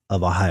top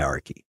of a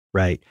hierarchy,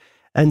 right?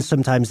 And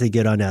sometimes they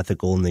get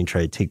unethical and they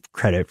try to take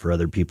credit for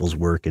other people's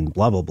work and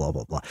blah, blah, blah,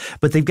 blah, blah.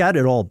 But they've got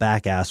it all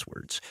back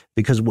asswards,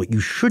 because what you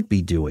should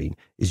be doing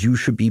is you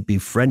should be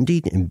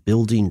befriending and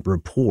building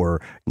rapport,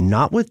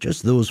 not with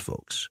just those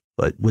folks,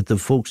 but with the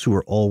folks who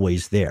are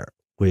always there,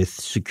 with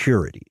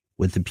security,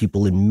 with the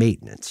people in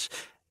maintenance.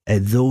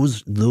 And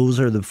those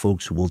are the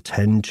folks who will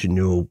tend to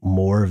know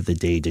more of the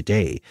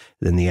day-to-day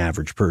than the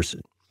average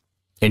person.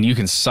 And you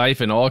can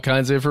siphon all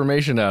kinds of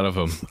information out of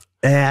them.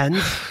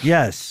 And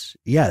yes.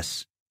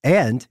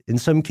 And in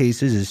some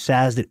cases, as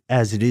sad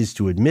as it is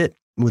to admit,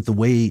 with the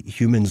way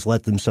humans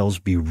let themselves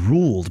be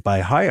ruled by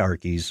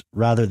hierarchies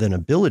rather than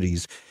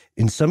abilities,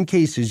 in some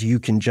cases, you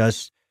can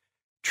just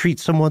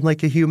treat someone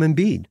like a human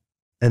being.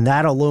 And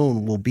that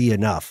alone will be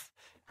enough,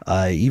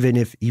 even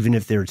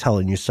if they're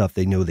telling you stuff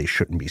they know they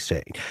shouldn't be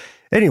saying.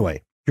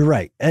 Anyway, you're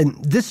right.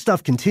 And this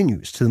stuff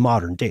continues to the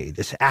modern day,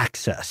 this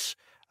access.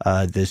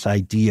 This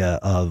idea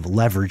of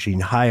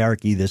leveraging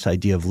hierarchy, this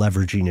idea of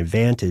leveraging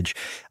advantage.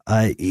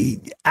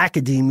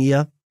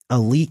 Academia,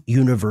 elite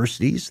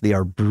universities, they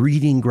are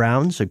breeding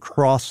grounds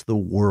across the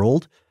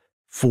world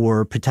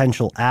for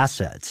potential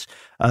assets.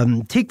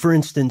 Take, for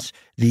instance,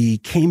 the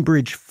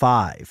Cambridge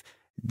Five.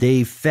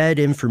 They fed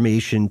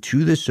information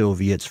to the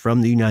Soviets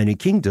from the United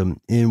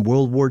Kingdom in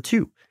World War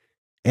II.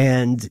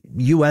 And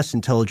U.S.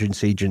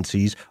 intelligence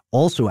agencies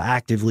also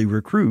actively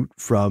recruit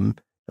from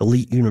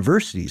elite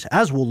universities.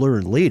 As we'll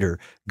learn later,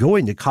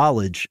 going to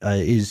college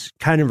is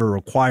kind of a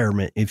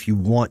requirement if you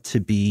want to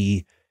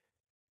be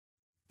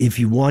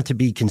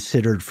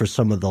considered for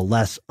some of the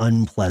less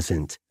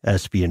unpleasant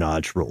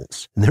espionage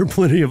roles. And there are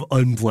plenty of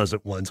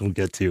unpleasant ones we'll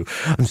get to.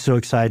 I'm so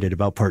excited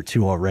about part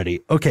 2 already.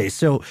 Okay,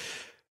 so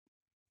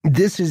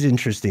this is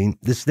interesting.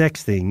 This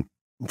next thing,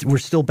 we're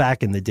still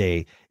back in the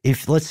day.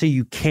 If, let's say,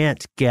 you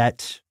can't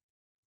get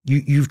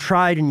You've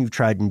tried and you've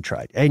tried and you've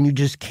tried, and you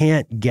just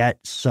can't get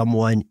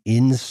someone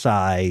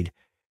inside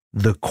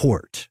the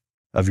court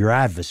of your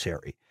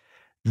adversary.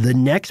 The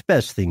next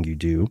best thing you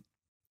do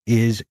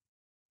is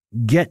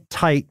get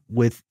tight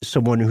with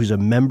someone who's a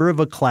member of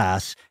a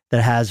class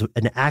that has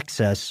an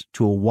access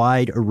to a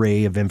wide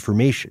array of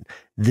information.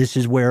 This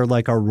is where,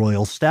 like, our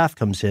royal staff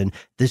comes in.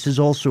 This is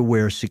also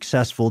where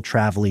successful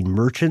traveling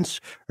merchants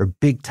or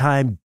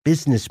big-time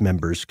business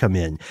members come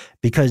in,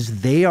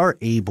 because they're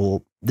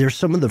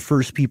some of the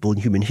first people in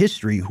human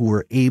history who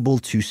were able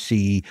to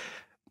see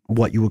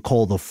what you would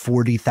call the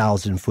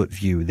 40,000-foot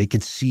view. They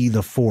could see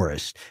the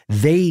forest.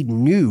 They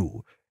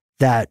knew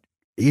that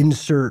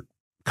insert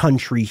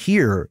country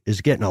here is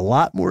getting a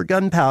lot more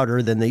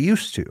gunpowder than they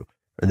used to.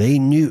 They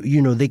knew,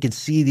 they could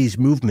see these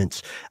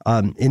movements.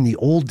 In the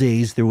old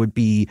days, there would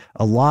be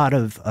a lot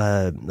of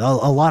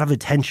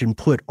attention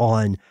put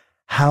on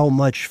how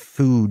much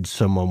food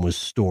someone was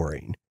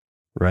storing,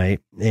 right?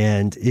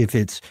 And if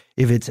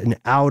it's an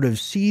out of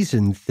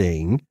season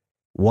thing,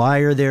 why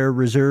are their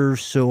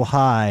reserves so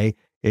high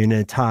in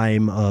a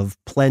time of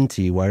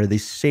plenty? Why are they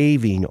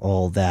saving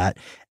all that?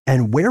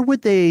 And where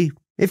would they,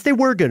 if they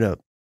were going to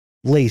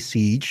lay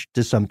siege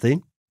to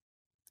something,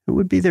 who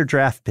would be their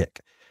draft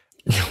pick?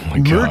 Oh my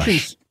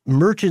gosh.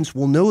 Merchants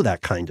will know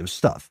that kind of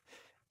stuff.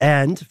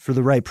 And for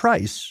the right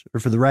price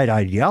or for the right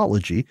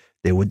ideology,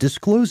 they would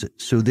disclose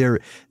it. So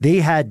they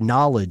had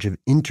knowledge of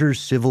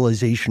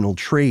intercivilizational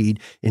trade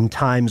in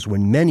times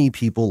when many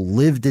people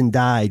lived and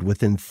died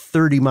within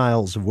 30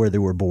 miles of where they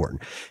were born.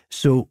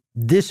 So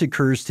this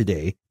occurs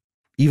today,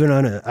 even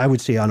on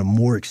a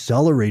more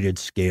accelerated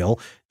scale,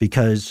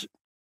 because,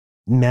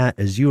 Matt,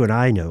 as you and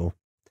I know,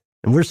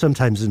 and we're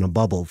sometimes in a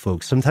bubble,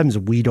 folks, sometimes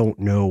we don't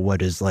know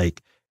what is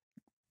like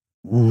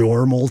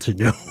normal to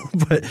know,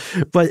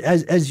 but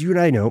as you and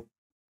I know,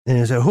 And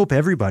as I hope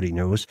everybody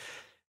knows,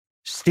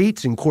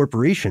 states and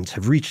corporations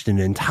have reached an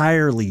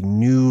entirely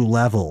new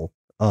level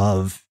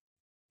of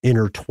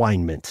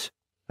intertwinement,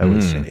 I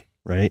would say,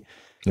 right?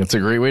 That's a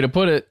great way to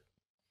put it.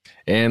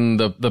 And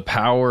the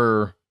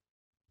power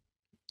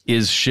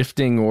is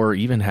shifting, or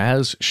even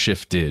has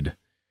shifted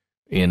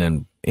in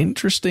an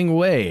interesting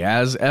way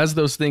as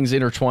those things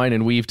intertwine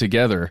and weave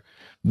together.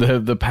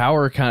 The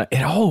power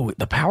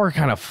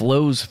kind of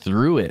flows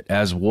through it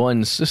as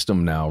one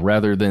system now,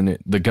 rather than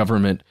the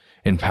government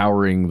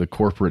empowering the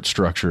corporate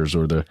structures,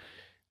 or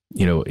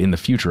in the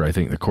future, I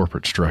think the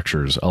corporate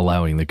structures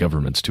allowing the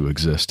governments to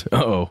exist.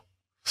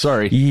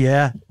 Sorry.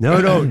 Yeah.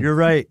 No, you're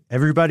right.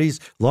 Everybody's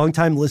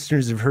longtime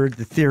listeners have heard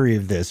the theory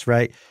of this,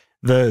 right?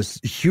 The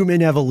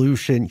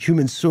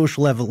human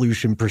social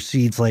evolution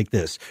proceeds like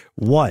this.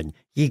 1,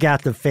 you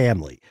got the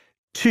family.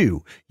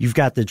 2, you've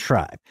got the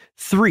tribe.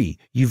 3,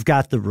 you've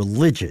got the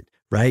religion,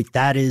 right?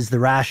 That is the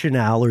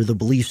rationale or the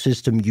belief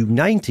system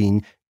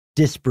uniting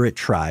disparate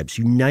tribes,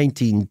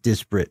 uniting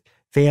disparate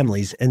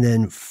families. And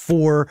then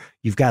 4,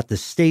 you've got the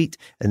state.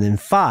 And then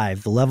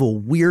 5, the level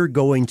we're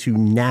going to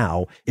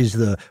now is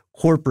the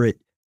corporate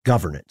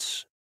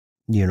governance.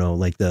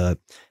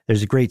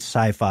 There's a great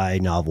sci-fi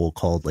novel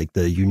called like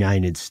The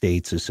United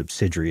States, a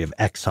subsidiary of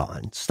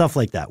Exxon, stuff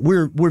like that.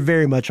 We're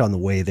very much on the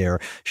way there.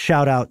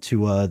 Shout out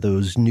to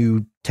those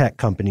new tech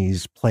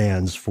companies'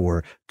 plans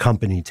for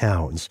company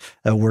towns.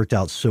 That worked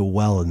out so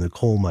well in the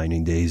coal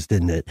mining days,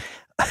 didn't it?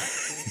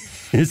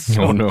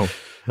 Oh, no.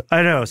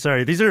 I know.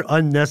 Sorry. These are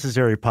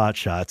unnecessary pot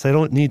shots. I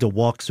don't need to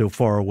walk so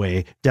far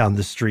away down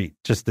the street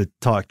just to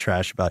talk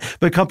trash about it.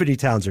 But company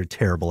towns are a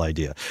terrible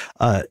idea.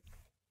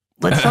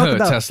 Let's talk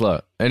about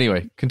Tesla.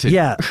 Anyway, continue.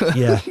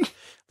 Yeah.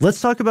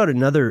 Let's talk about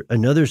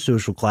another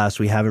social class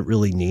we haven't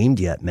really named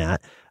yet,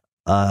 Matt.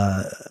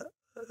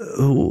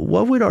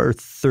 What would our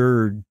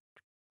third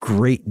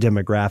great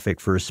demographic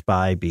for a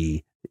spy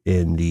be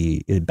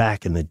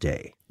back in the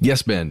day?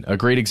 Yes, Ben. A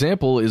great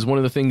example is one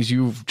of the things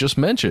you've just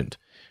mentioned.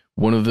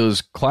 One of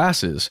those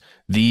classes,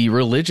 the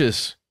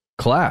religious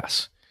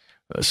class.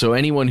 So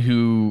anyone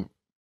who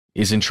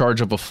is in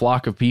charge of a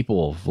flock of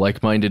people,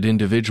 like-minded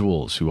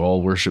individuals who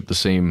all worship the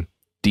same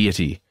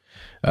deity.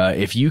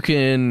 If you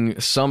can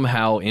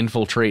somehow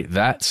infiltrate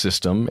that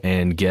system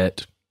and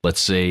get,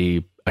 let's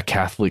say, a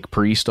Catholic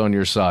priest on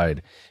your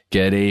side,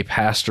 get a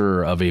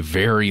pastor of a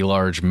very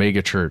large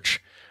megachurch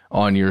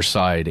on your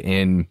side,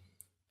 and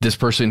this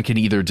person can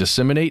either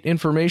disseminate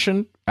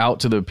information out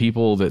to the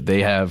people that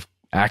they have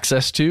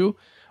access to,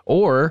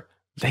 or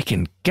they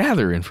can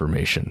gather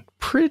information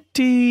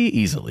pretty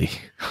easily.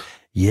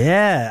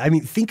 Yeah. I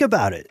mean, think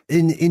about it.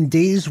 In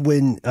days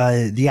when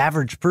the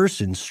average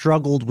person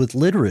struggled with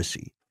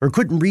literacy or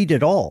couldn't read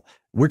at all,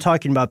 we're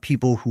talking about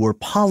people who are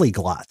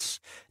polyglots.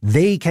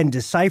 They can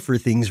decipher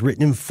things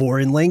written in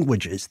foreign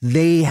languages.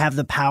 They have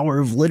the power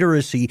of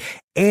literacy,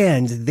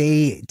 and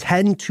they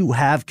tend to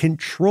have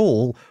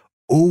control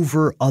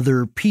over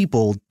other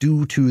people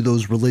due to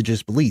those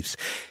religious beliefs.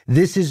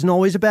 This isn't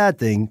always a bad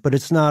thing, but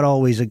it's not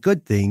always a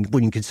good thing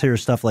when you consider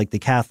stuff like the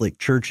Catholic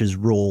Church's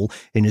role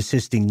in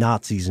assisting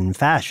Nazis and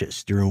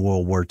fascists during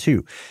World War II,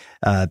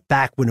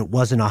 back when it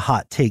wasn't a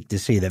hot take to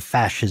say that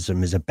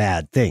fascism is a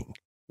bad thing,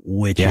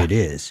 which it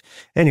is.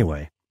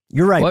 Anyway,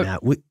 you're right,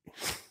 Matt.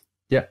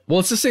 Well,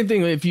 it's the same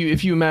thing. If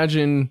you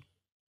imagine,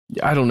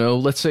 I don't know,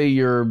 let's say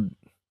you're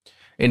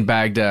in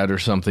Baghdad or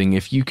something,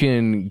 if you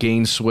can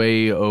gain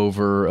sway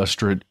over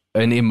an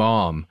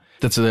imam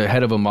that's the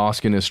head of a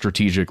mosque in a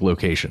strategic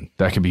location,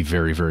 that can be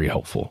very, very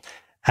helpful.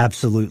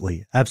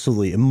 Absolutely.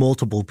 Absolutely. And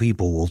multiple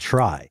people will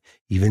try,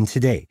 even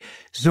today.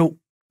 So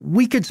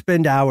we could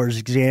spend hours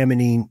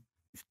examining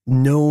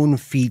known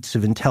feats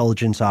of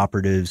intelligence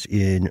operatives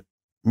in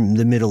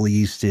the Middle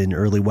East and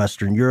early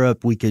Western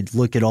Europe. We could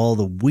look at all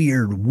the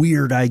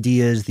weird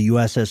ideas the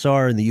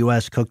USSR and the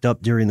US cooked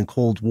up during the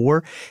Cold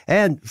War.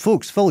 And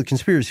folks, fellow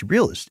conspiracy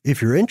realists,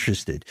 if you're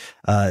interested,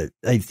 I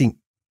think,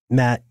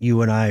 Matt,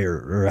 you and I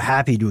are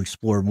happy to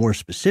explore more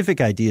specific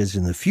ideas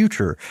in the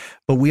future.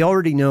 But we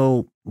already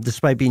know,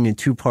 despite being a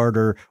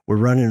two-parter, we're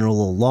running a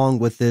little long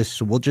with this.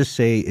 So we'll just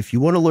say, if you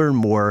want to learn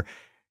more,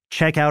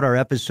 check out our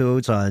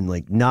episodes on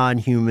like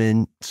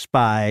non-human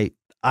spy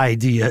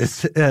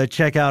ideas.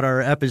 Check out our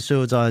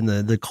episodes on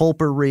the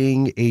Culper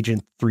Ring,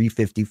 Agent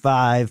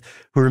 355,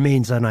 who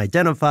remains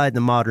unidentified in the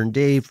modern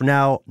day. For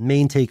now,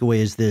 main takeaway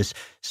is this: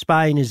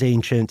 spying is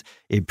ancient.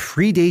 It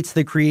predates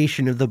the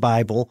creation of the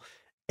Bible,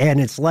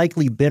 and it's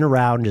likely been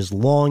around as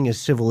long as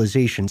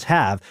civilizations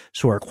have.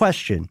 So our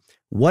question: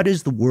 what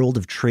is the world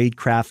of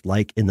tradecraft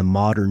like in the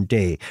modern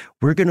day?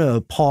 We're going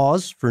to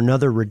pause for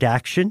another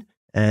redaction,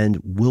 and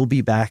we'll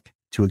be back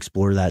to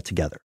explore that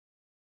together.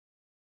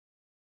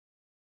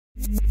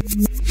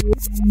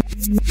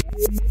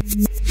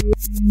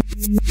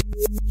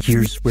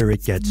 Here's where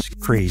it gets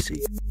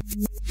crazy.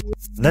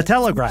 The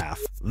telegraph,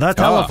 the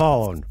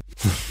telephone,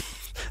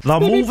 the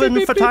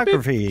moving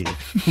photography.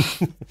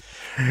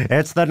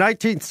 It's the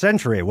 19th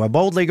century. We're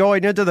boldly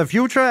going into the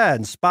future,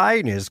 and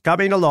spying is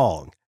coming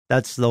along.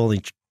 That's the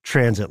only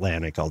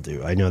transatlantic I'll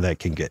do. I know that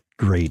can get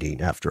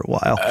grating after a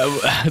while.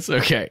 That's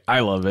okay.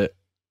 I love it.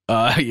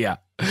 Yeah.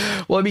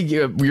 Well, I mean,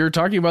 you're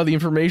talking about the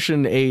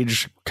information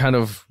age kind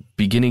of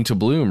beginning to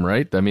bloom,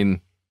 right? I mean,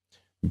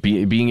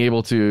 being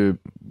able to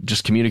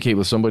just communicate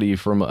with somebody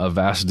from a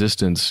vast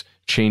distance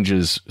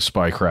changes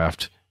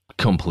spycraft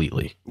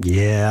completely.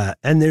 Yeah.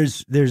 And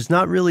there's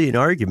not really an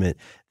argument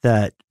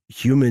that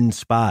human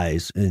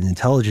spies and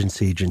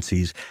intelligence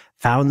agencies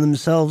found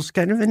themselves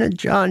kind of in a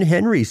John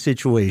Henry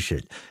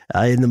situation.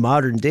 In the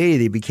modern day,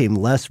 they became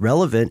less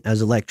relevant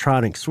as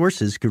electronic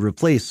sources could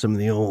replace some of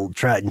the old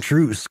tried and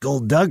true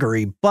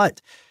skullduggery.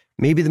 But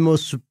maybe the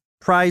most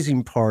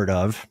surprising part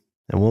of,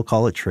 and we'll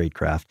call it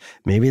tradecraft,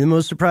 maybe the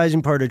most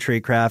surprising part of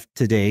tradecraft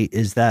today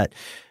is that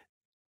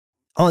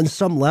on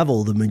some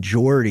level, the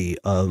majority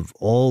of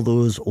all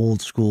those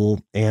old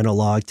school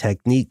analog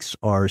techniques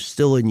are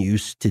still in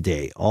use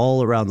today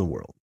all around the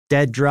world.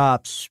 Dead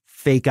drops,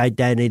 fake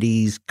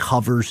identities,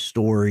 cover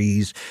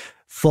stories,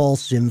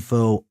 false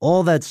info,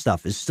 all that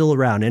stuff is still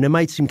around. And it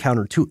might seem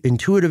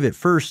counterintuitive at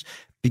first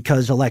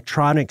because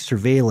electronic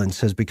surveillance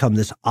has become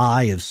this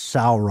eye of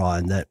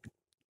Sauron that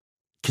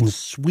can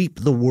sweep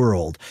the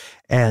world.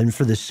 And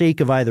for the sake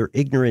of either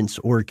ignorance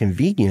or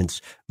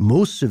convenience,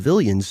 most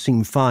civilians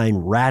seem fine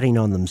ratting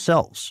on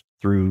themselves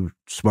through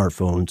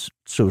smartphones,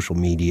 social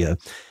media,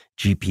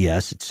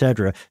 GPS,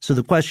 etc. So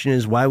the question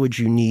is, why would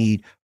you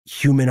need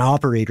human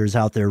operators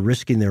out there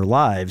risking their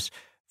lives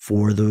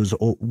for those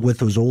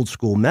old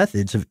school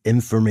methods of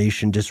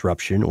information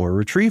disruption or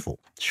retrieval?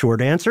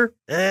 Short answer,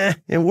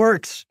 it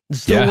works. It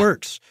still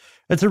works.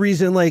 That's the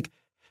reason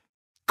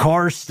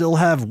cars still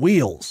have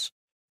wheels,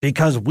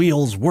 because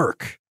wheels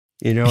work.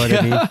 You know what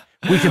I mean?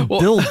 We can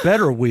build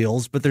better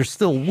wheels, but they're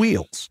still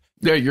wheels.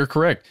 Yeah, you're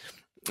correct.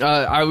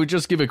 I would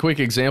just give a quick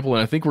example,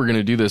 and I think we're going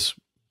to do this,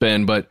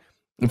 Ben, but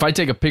if I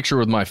take a picture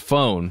with my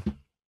phone,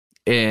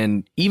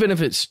 and even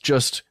if it's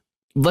just,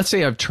 let's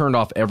say I've turned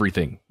off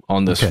everything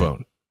on this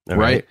phone,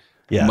 right?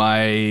 Yeah.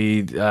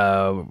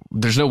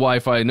 There's no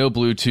Wi-Fi, no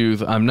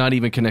Bluetooth. I'm not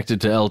even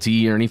connected to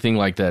LTE or anything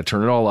like that.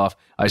 Turn it all off.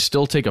 I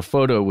still take a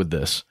photo with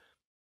this.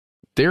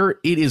 It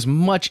is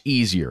much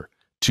easier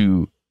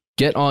to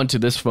get onto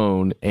this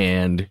phone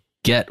and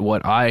get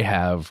what I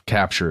have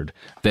captured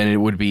than it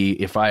would be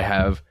if I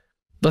have,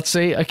 let's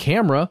say, a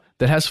camera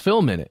that has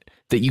film in it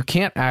that you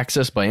can't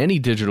access by any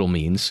digital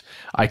means.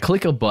 I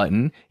click a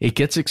button, it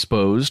gets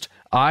exposed,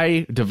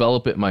 I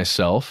develop it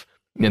myself,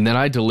 and then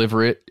I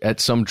deliver it at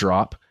some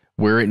drop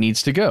where it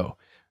needs to go.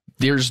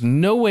 There's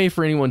no way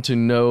for anyone to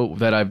know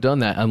that I've done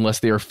that unless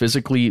they are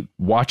physically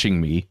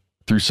watching me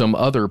through some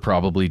other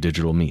probably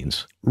digital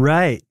means.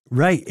 Right,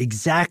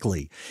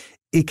 exactly.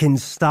 It can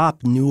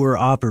stop newer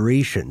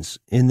operations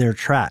in their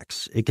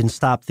tracks. It can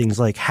stop things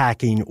like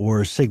hacking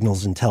or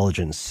signals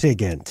intelligence,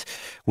 SIGINT,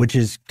 which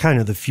is kind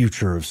of the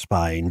future of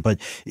spying. But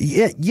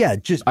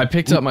just I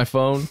picked up my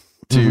phone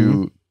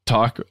to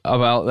talk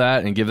about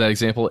that and give that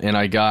example, and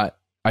I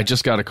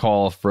just got a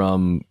call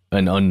from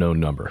an unknown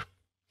number.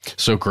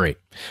 So great.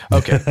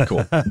 Okay,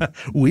 cool.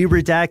 We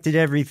redacted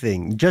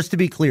everything. Just to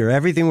be clear,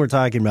 everything we're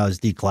talking about is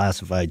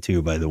declassified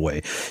too, by the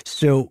way.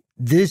 So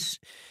this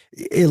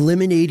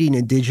eliminating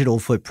a digital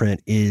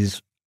footprint is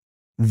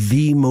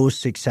the most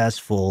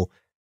successful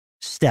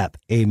step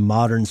a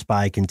modern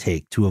spy can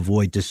take to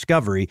avoid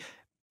discovery,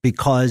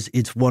 because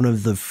it's one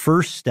of the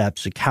first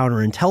steps a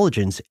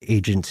counterintelligence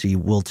agency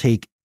will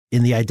take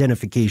in the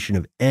identification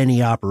of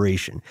any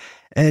operation.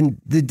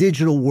 And the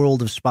digital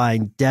world of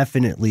spying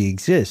definitely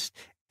exists,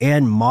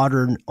 and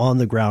modern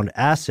on-the-ground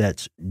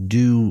assets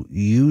do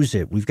use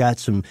it. We've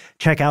got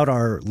check out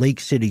our Lake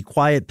City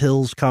Quiet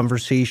Pills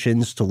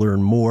conversations to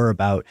learn more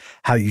about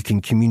how you can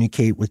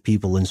communicate with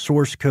people in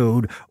source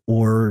code,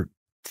 or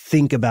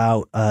think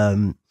about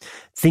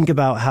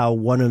how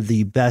one of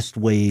the best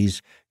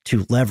ways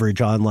to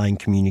leverage online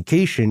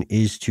communication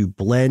is to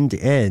blend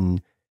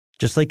in.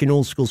 Just like an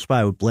old school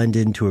spy would blend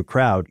into a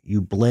crowd, you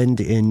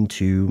blend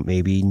into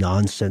maybe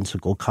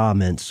nonsensical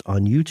comments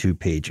on YouTube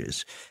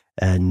pages.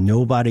 And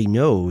nobody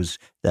knows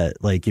that,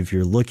 if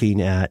you're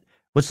looking at,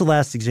 what's the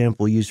last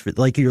example used for,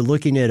 you're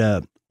looking at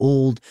an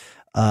old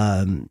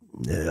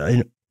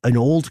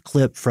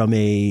clip from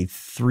a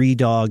 3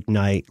 Dog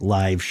Night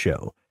live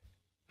show.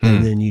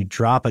 And then you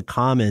drop a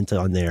comment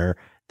on there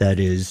that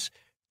is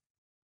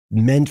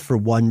meant for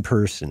one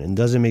person and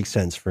doesn't make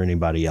sense for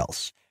anybody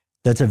else.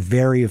 That's a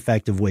very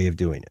effective way of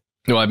doing it.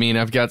 No, I mean,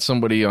 I've got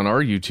somebody on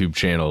our YouTube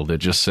channel that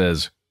just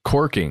says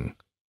corking.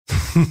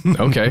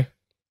 Okay.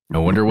 I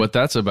wonder what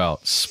that's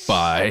about.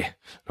 Spy.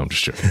 I'm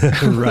just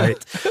joking.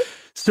 Right.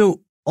 So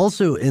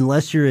also,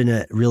 unless you're in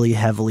a really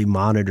heavily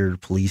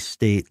monitored police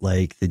state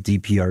like the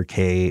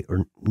DPRK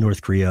or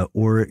North Korea,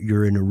 or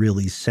you're in a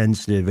really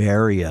sensitive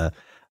area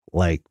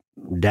like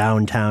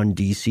downtown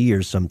DC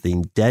or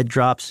something, dead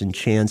drops and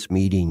chance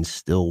meetings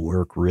still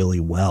work really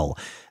well.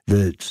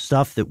 The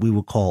stuff that we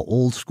would call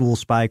old school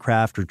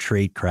spycraft or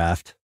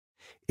tradecraft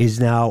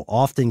is now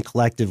often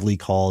collectively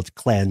called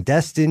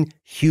clandestine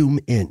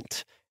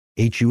HUMINT.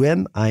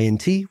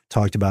 HUMINT,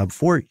 talked about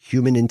before,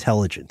 human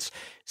intelligence.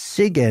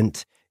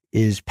 SIGINT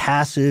is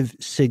passive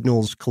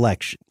signals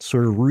collection,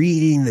 sort of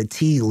reading the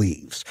tea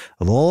leaves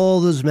of all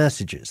those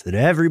messages that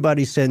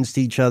everybody sends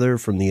to each other,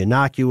 from the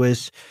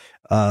innocuous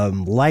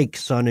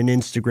likes on an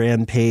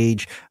Instagram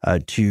page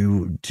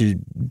to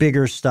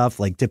bigger stuff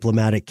like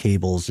diplomatic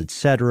cables,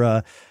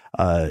 etc.,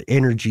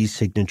 energy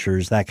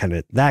signatures, that kind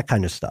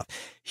of stuff.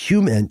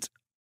 HUMINT,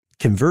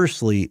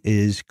 conversely,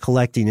 is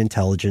collecting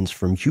intelligence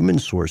from human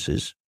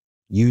sources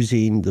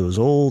using those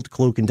old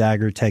cloak and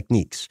dagger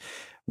techniques.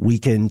 We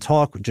can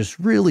talk just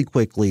really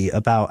quickly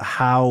about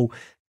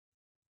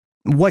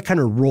what kind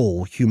of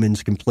role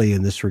humans can play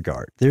in this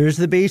regard. There's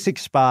the basic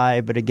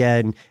spy, but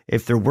again,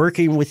 if they're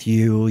working with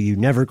you, you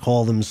never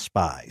call them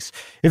spies.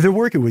 If they're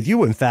working with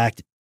you, in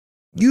fact,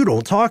 you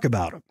don't talk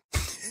about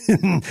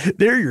them.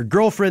 They're your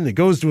girlfriend that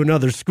goes to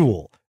another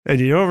school, and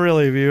you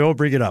don't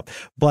bring it up.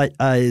 But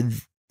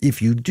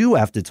if you do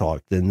have to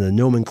talk, then the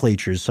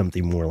nomenclature is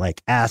something more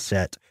like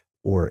asset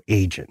or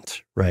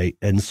agent, right?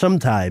 And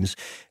sometimes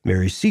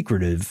very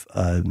secretive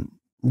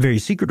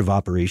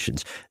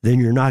operations, then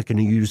you're not going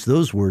to use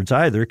those words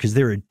either, because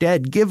they're a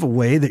dead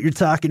giveaway that you're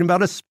talking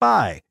about a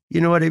spy.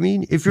 You know what I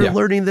mean? If you're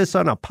learning this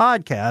on a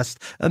podcast,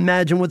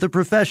 imagine what the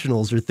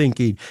professionals are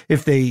thinking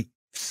if they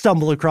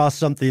stumble across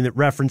something that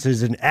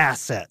references an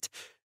asset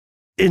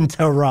in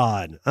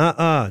Tehran.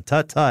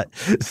 Tut.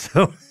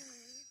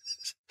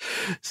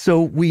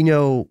 So we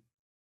know,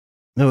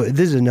 no,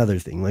 this is another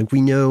thing. Like, we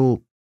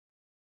know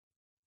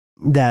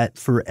that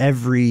for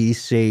every,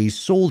 say,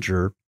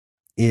 soldier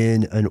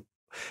in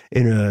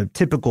a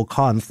typical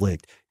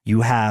conflict,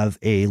 you have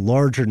a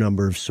larger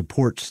number of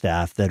support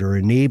staff that are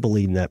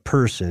enabling that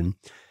person,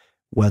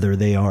 whether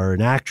they are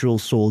an actual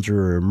soldier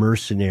or a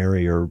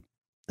mercenary, or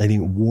I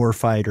think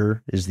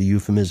warfighter is the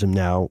euphemism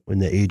now in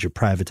the age of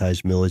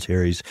privatized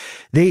militaries.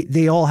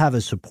 They all have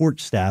a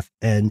support staff,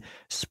 and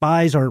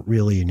spies aren't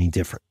really any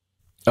different.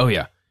 Oh,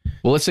 yeah.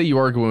 Well, let's say you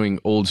are going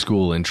old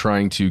school and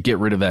trying to get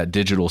rid of that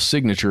digital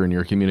signature in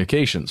your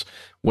communications.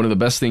 One of the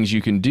best things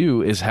you can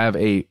do is have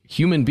a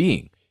human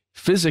being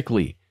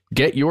physically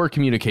get your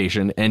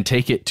communication and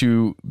take it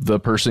to the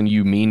person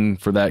you mean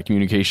for that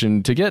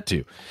communication to get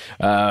to.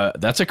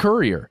 That's a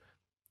courier.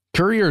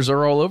 Couriers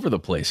are all over the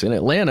place. In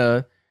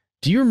Atlanta,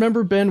 do you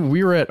remember, Ben,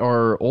 we were at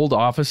our old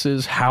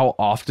offices, how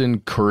often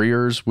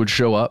couriers would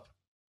show up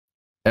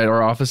at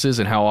our offices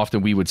and how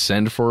often we would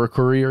send for a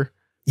courier?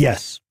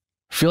 Yes.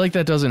 I feel like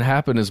that doesn't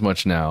happen as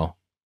much now.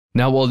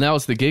 Now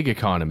it's the gig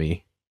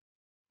economy.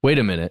 Wait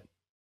a minute.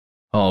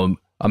 I'm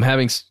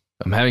having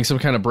some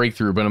kind of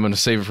breakthrough, but I'm going to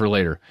save it for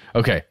later.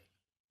 Okay.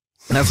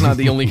 That's not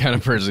the only kind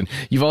of person.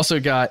 You've also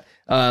got,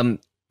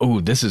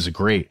 this is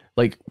great.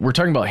 Like, we're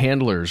talking about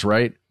handlers,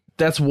 right?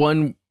 That's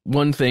one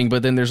thing,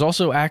 but then there's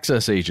also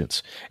access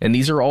agents. And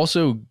these are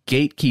also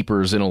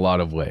gatekeepers in a lot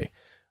of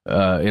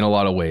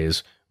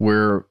ways,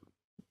 where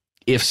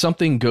if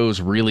something goes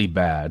really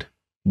bad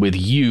with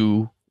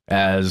you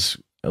as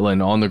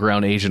an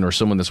on-the-ground agent, or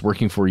someone that's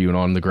working for you, an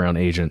on-the-ground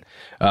agent,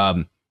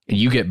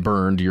 you get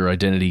burned, your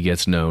identity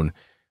gets known.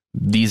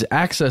 These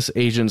access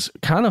agents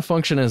kind of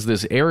function as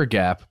this air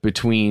gap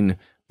between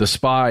the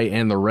spy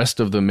and the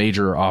rest of the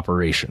major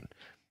operation,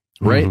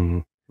 right?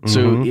 Mm-hmm.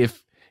 So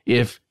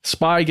if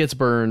spy gets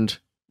burned,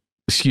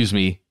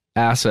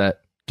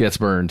 asset gets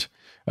burned,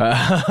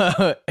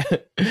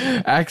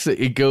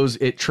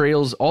 it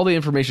trails, all the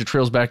information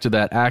trails back to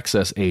that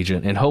access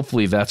agent, and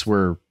hopefully that's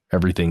where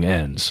everything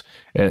ends,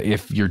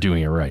 if you're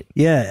doing it right.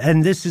 Yeah,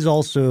 and this is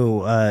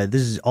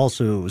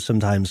also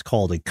sometimes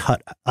called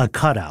a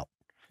cutout.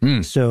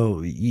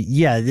 So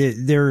yeah,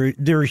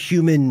 they're a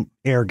human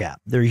air gap.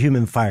 They're a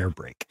human fire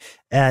break,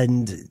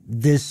 and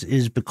this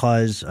is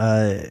because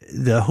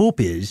the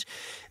hope is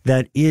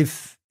that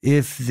if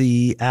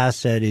the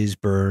asset is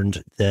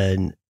burned,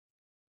 then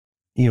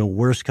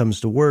worse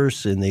comes to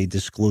worse, and they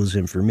disclose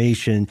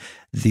information,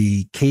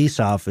 the case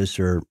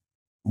officer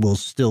will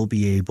still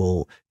be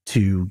able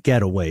to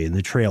get away, and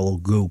the trail will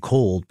go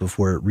cold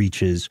before it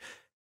reaches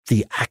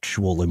the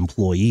actual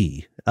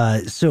employee.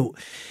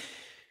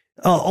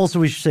 Also,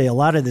 we should say a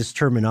lot of this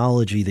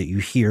terminology that you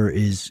hear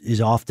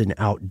is often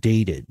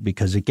outdated,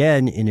 because,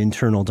 again, in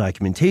internal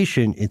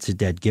documentation, it's a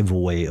dead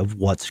giveaway of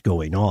what's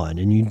going on,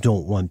 and you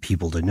don't want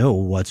people to know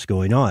what's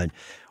going on.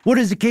 What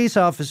is a case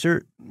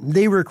officer?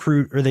 They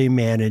recruit or they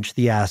manage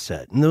the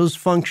asset, and those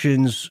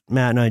functions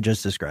Matt and I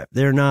just described,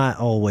 they're not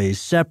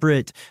always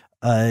separate.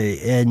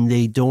 And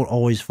they don't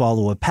always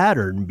follow a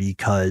pattern,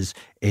 because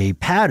a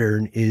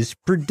pattern is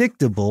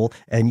predictable,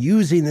 and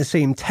using the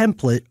same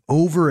template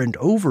over and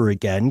over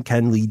again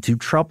can lead to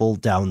trouble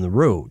down the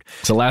road.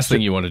 It's the last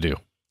thing you want to do.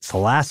 It's the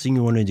last thing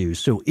you want to do.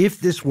 So if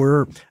this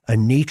were a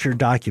nature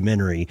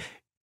documentary,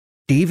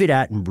 David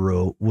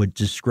Attenborough would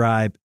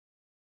describe,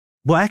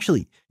 well,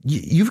 actually,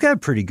 you've got a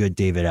pretty good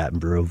David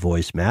Attenborough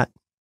voice, Matt.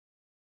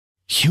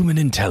 Human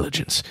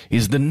intelligence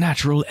is the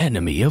natural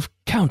enemy of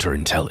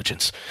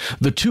counterintelligence.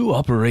 The two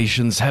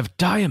operations have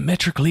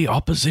diametrically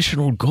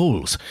oppositional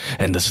goals,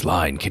 and this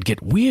line can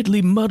get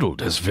weirdly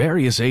muddled as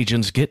various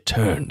agents get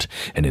turned,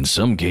 and in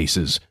some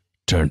cases,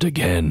 turned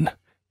again,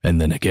 and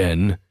then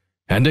again,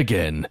 and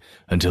again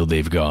until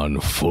they've gone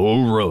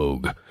full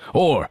rogue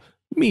or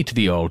meet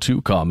the all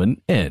too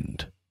common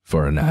end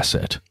for an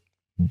asset,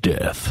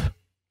 death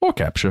or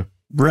capture.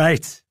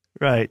 Right.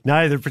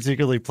 Neither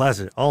particularly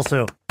pleasant.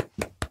 Also,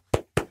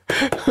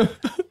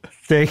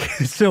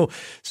 so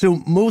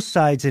most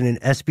sides in an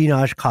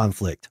espionage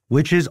conflict,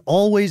 which is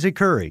always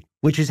occurring,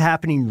 which is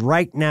happening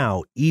right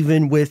now,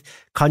 even with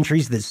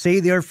countries that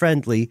say they're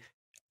friendly,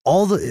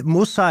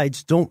 most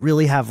sides don't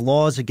really have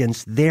laws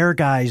against their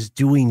guys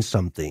doing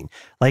something.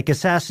 Like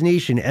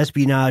assassination,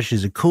 espionage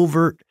is a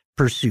covert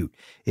pursuit.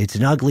 It's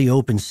an ugly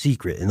open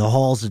secret in the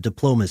halls of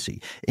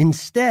diplomacy.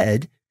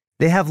 Instead,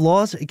 they have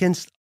laws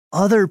against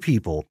other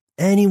people,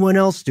 anyone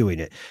else doing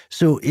it.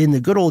 So in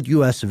the good old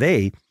US of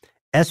A,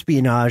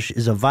 espionage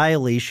is a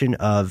violation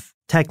of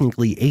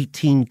technically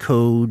 18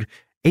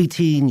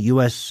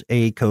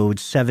 USA Code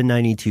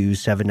 792,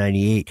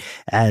 798,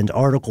 and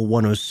Article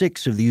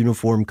 106 of the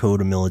Uniform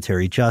Code of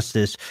Military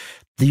Justice.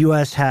 The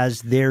U.S.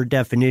 has their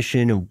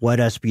definition of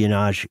what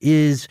espionage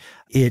is.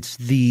 It's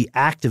the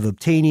act of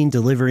obtaining,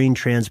 delivering,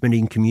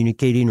 transmitting,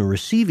 communicating, or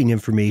receiving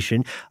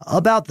information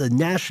about the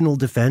national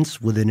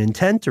defense with an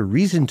intent or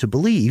reason to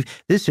believe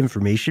this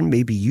information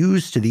may be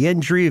used to the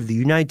injury of the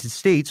United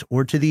States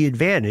or to the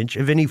advantage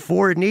of any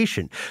foreign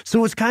nation.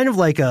 So it's kind of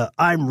like a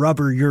I'm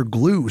rubber, you're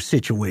glue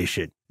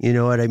situation. You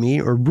know what I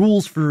mean? Or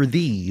rules for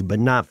thee,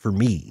 but not for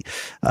me.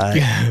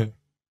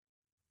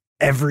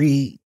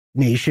 Every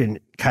nation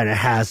kind of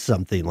has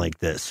something like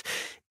this.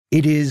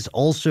 It is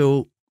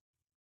also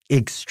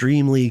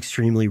extremely,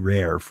 extremely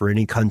rare for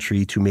any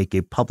country to make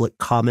a public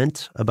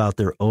comment about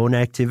their own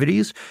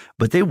activities,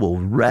 but they will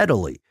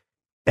readily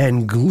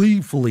and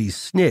gleefully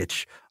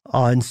snitch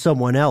on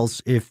someone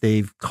else if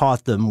they've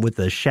caught them with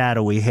a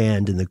shadowy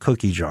hand in the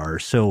cookie jar.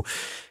 So,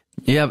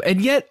 yeah,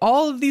 and yet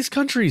all of these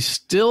countries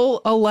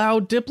still allow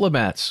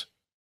diplomats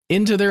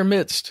into their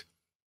midst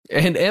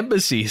and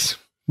embassies.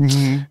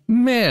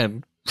 Mm-hmm.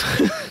 Man.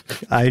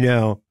 I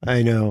know.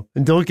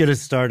 And don't get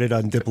us started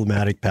on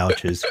diplomatic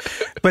pouches.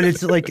 But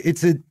it's like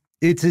it's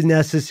a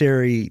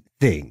necessary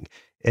thing.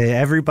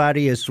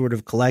 Everybody has sort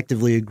of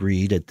collectively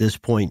agreed at this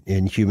point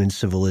in human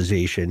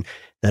civilization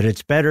that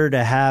it's better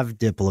to have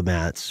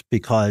diplomats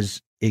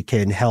because it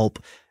can help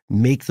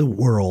make the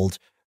world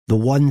the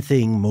one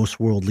thing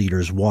most world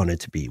leaders want it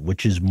to be,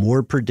 which is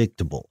more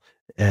predictable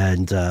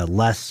and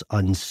less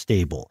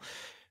unstable.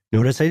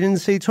 Notice I didn't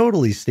say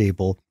totally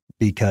stable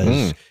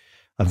because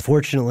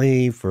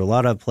unfortunately, for a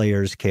lot of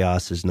players,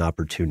 chaos is an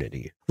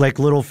opportunity. Like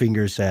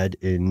Littlefinger said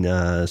in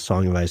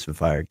Song of Ice and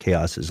Fire,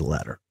 chaos is a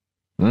ladder.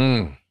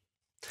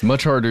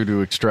 Much harder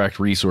to extract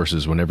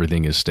resources when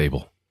everything is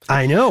stable.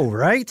 I know,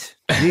 right?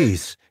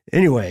 Jeez.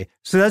 Anyway,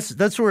 so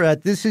that's where we're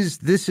at. This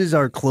is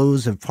our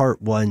close of part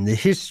one. The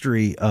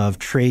history of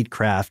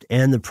tradecraft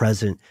and the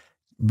present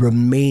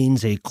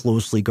remains a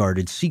closely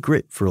guarded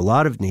secret for a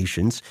lot of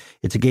nations.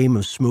 It's a game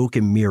of smoke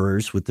and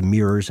mirrors, with the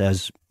mirrors,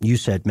 as you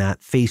said,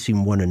 Matt,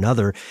 facing one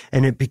another.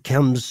 And it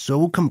becomes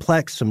so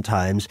complex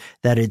sometimes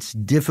that it's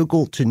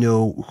difficult to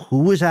know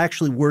who is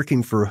actually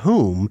working for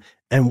whom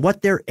and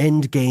what their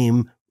end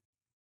game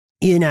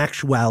in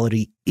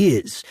actuality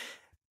is.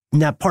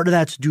 Now, part of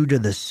that's due to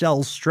the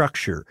cell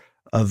structure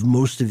of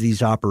most of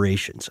these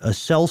operations. A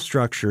cell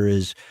structure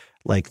is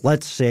like,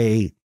 let's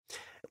say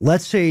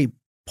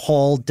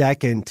Paul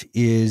Decant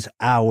is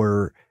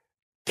our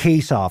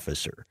case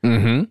officer.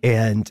 Mm-hmm.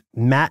 And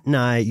Matt and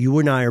I, you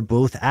and I are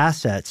both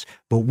assets,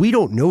 but we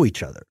don't know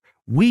each other.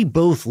 We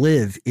both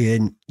live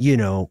in,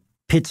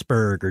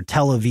 Pittsburgh or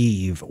Tel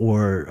Aviv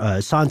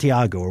or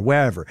Santiago or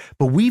wherever,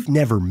 but we've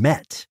never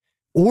met.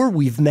 Or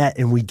we've met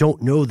and we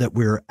don't know that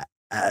we're,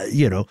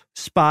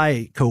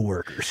 spy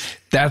coworkers.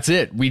 That's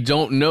it. We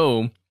don't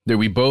know that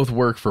we both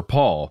work for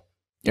Paul.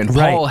 And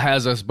Paul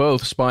has us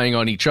both spying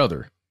on each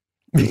other.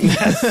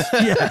 Yes,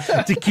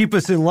 yeah, to keep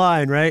us in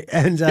line, right?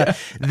 And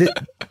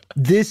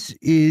this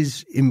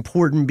is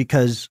important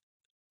because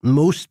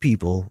most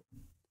people,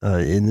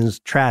 and this is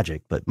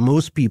tragic, but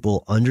most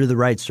people under the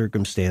right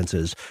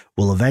circumstances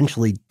will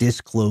eventually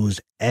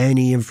disclose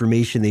any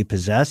information they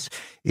possess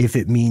if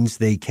it means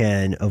they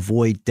can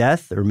avoid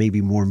death, or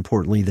maybe more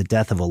importantly, the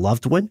death of a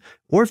loved one,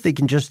 or if they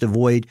can just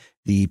avoid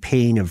the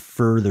pain of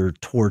further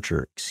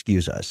torture,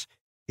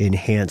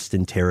 enhanced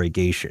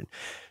interrogation.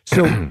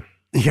 So...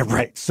 Yeah,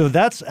 right. So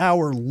that's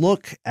our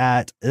look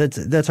at,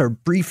 that's our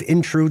brief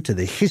intro to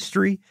the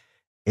history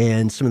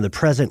and some of the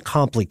present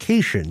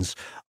complications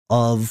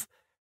of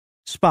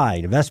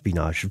spying, of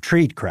espionage, of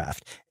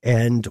tradecraft.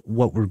 And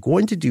what we're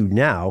going to do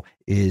now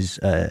is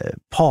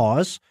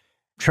pause,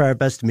 try our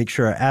best to make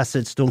sure our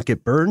assets don't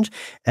get burned,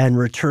 and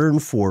return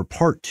for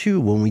part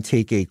two when we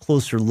take a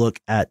closer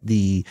look at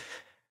the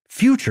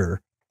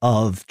future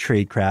of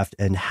tradecraft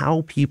and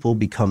how people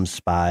become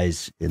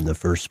spies in the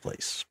first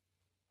place.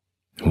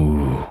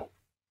 Ooh.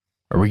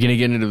 Are we going to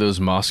get into those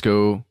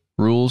Moscow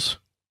rules?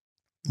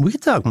 We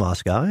could talk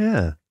Moscow,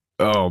 yeah.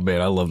 Oh,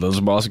 man, I love those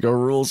Moscow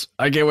rules.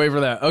 I can't wait for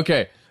that.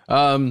 Okay.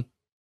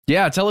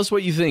 Yeah, tell us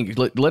what you think.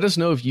 Let us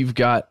know if you've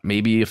got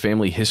maybe a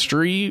family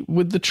history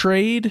with the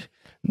trade.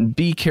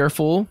 Be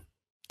careful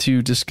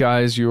to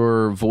disguise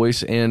your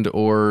voice and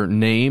or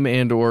name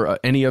and or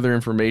any other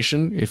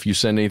information if you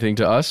send anything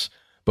to us,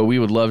 but we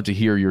would love to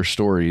hear your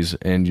stories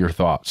and your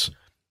thoughts.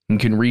 You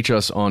can reach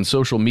us on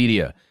social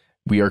media.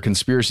 We are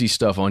Conspiracy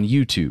Stuff on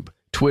YouTube,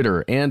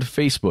 Twitter, and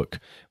Facebook.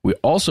 We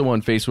also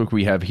on Facebook,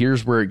 we have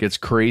Here's Where It Gets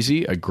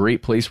Crazy, a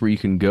great place where you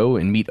can go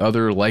and meet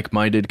other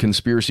like-minded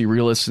conspiracy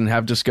realists and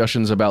have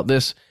discussions about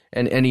this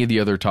and any of the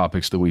other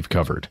topics that we've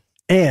covered.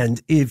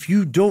 And if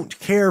you don't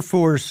care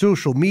for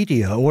social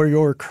media or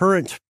your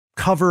current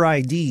cover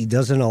ID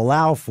doesn't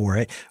allow for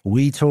it,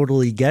 we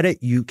totally get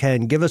it. You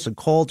can give us a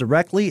call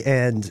directly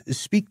and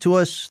speak to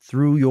us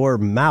through your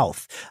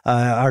mouth.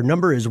 Our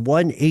number is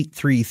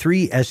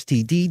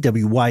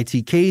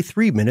 1-833-STDWYTK.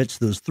 3 minutes.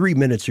 Those 3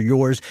 minutes are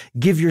yours.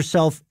 Give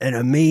yourself an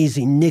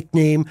amazing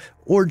nickname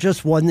or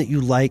just one that you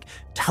like.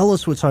 Tell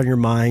us what's on your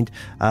mind.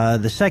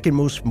 The second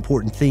most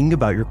important thing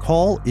about your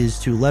call is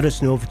to let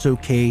us know if it's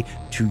okay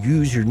to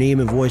use your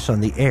name and voice on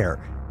the air.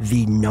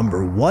 The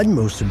number one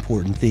most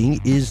important thing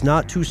is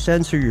not to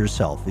censor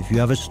yourself. If you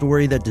have a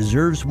story that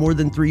deserves more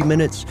than 3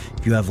 minutes,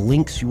 if you have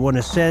links you want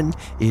to send,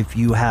 if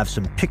you have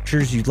some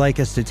pictures you'd like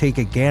us to take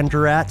a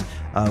gander at,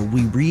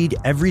 we read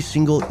every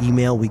single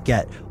email we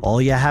get.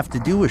 All you have to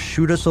do is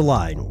shoot us a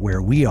line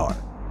where we are.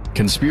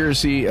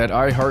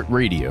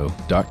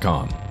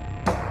 Conspiracy@iHeartRadio.com.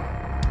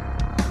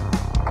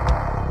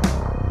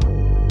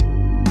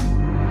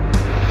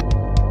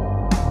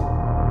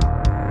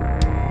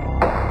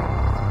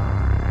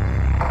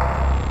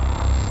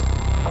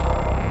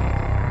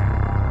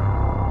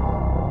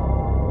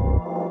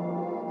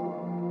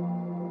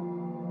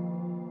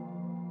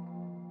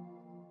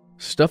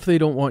 Stuff They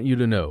Don't Want You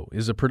to Know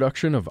is a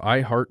production of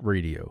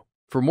iHeartRadio.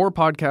 For more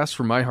podcasts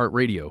from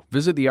iHeartRadio,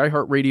 visit the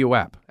iHeartRadio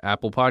app,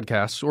 Apple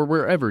Podcasts, or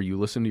wherever you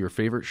listen to your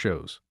favorite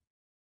shows.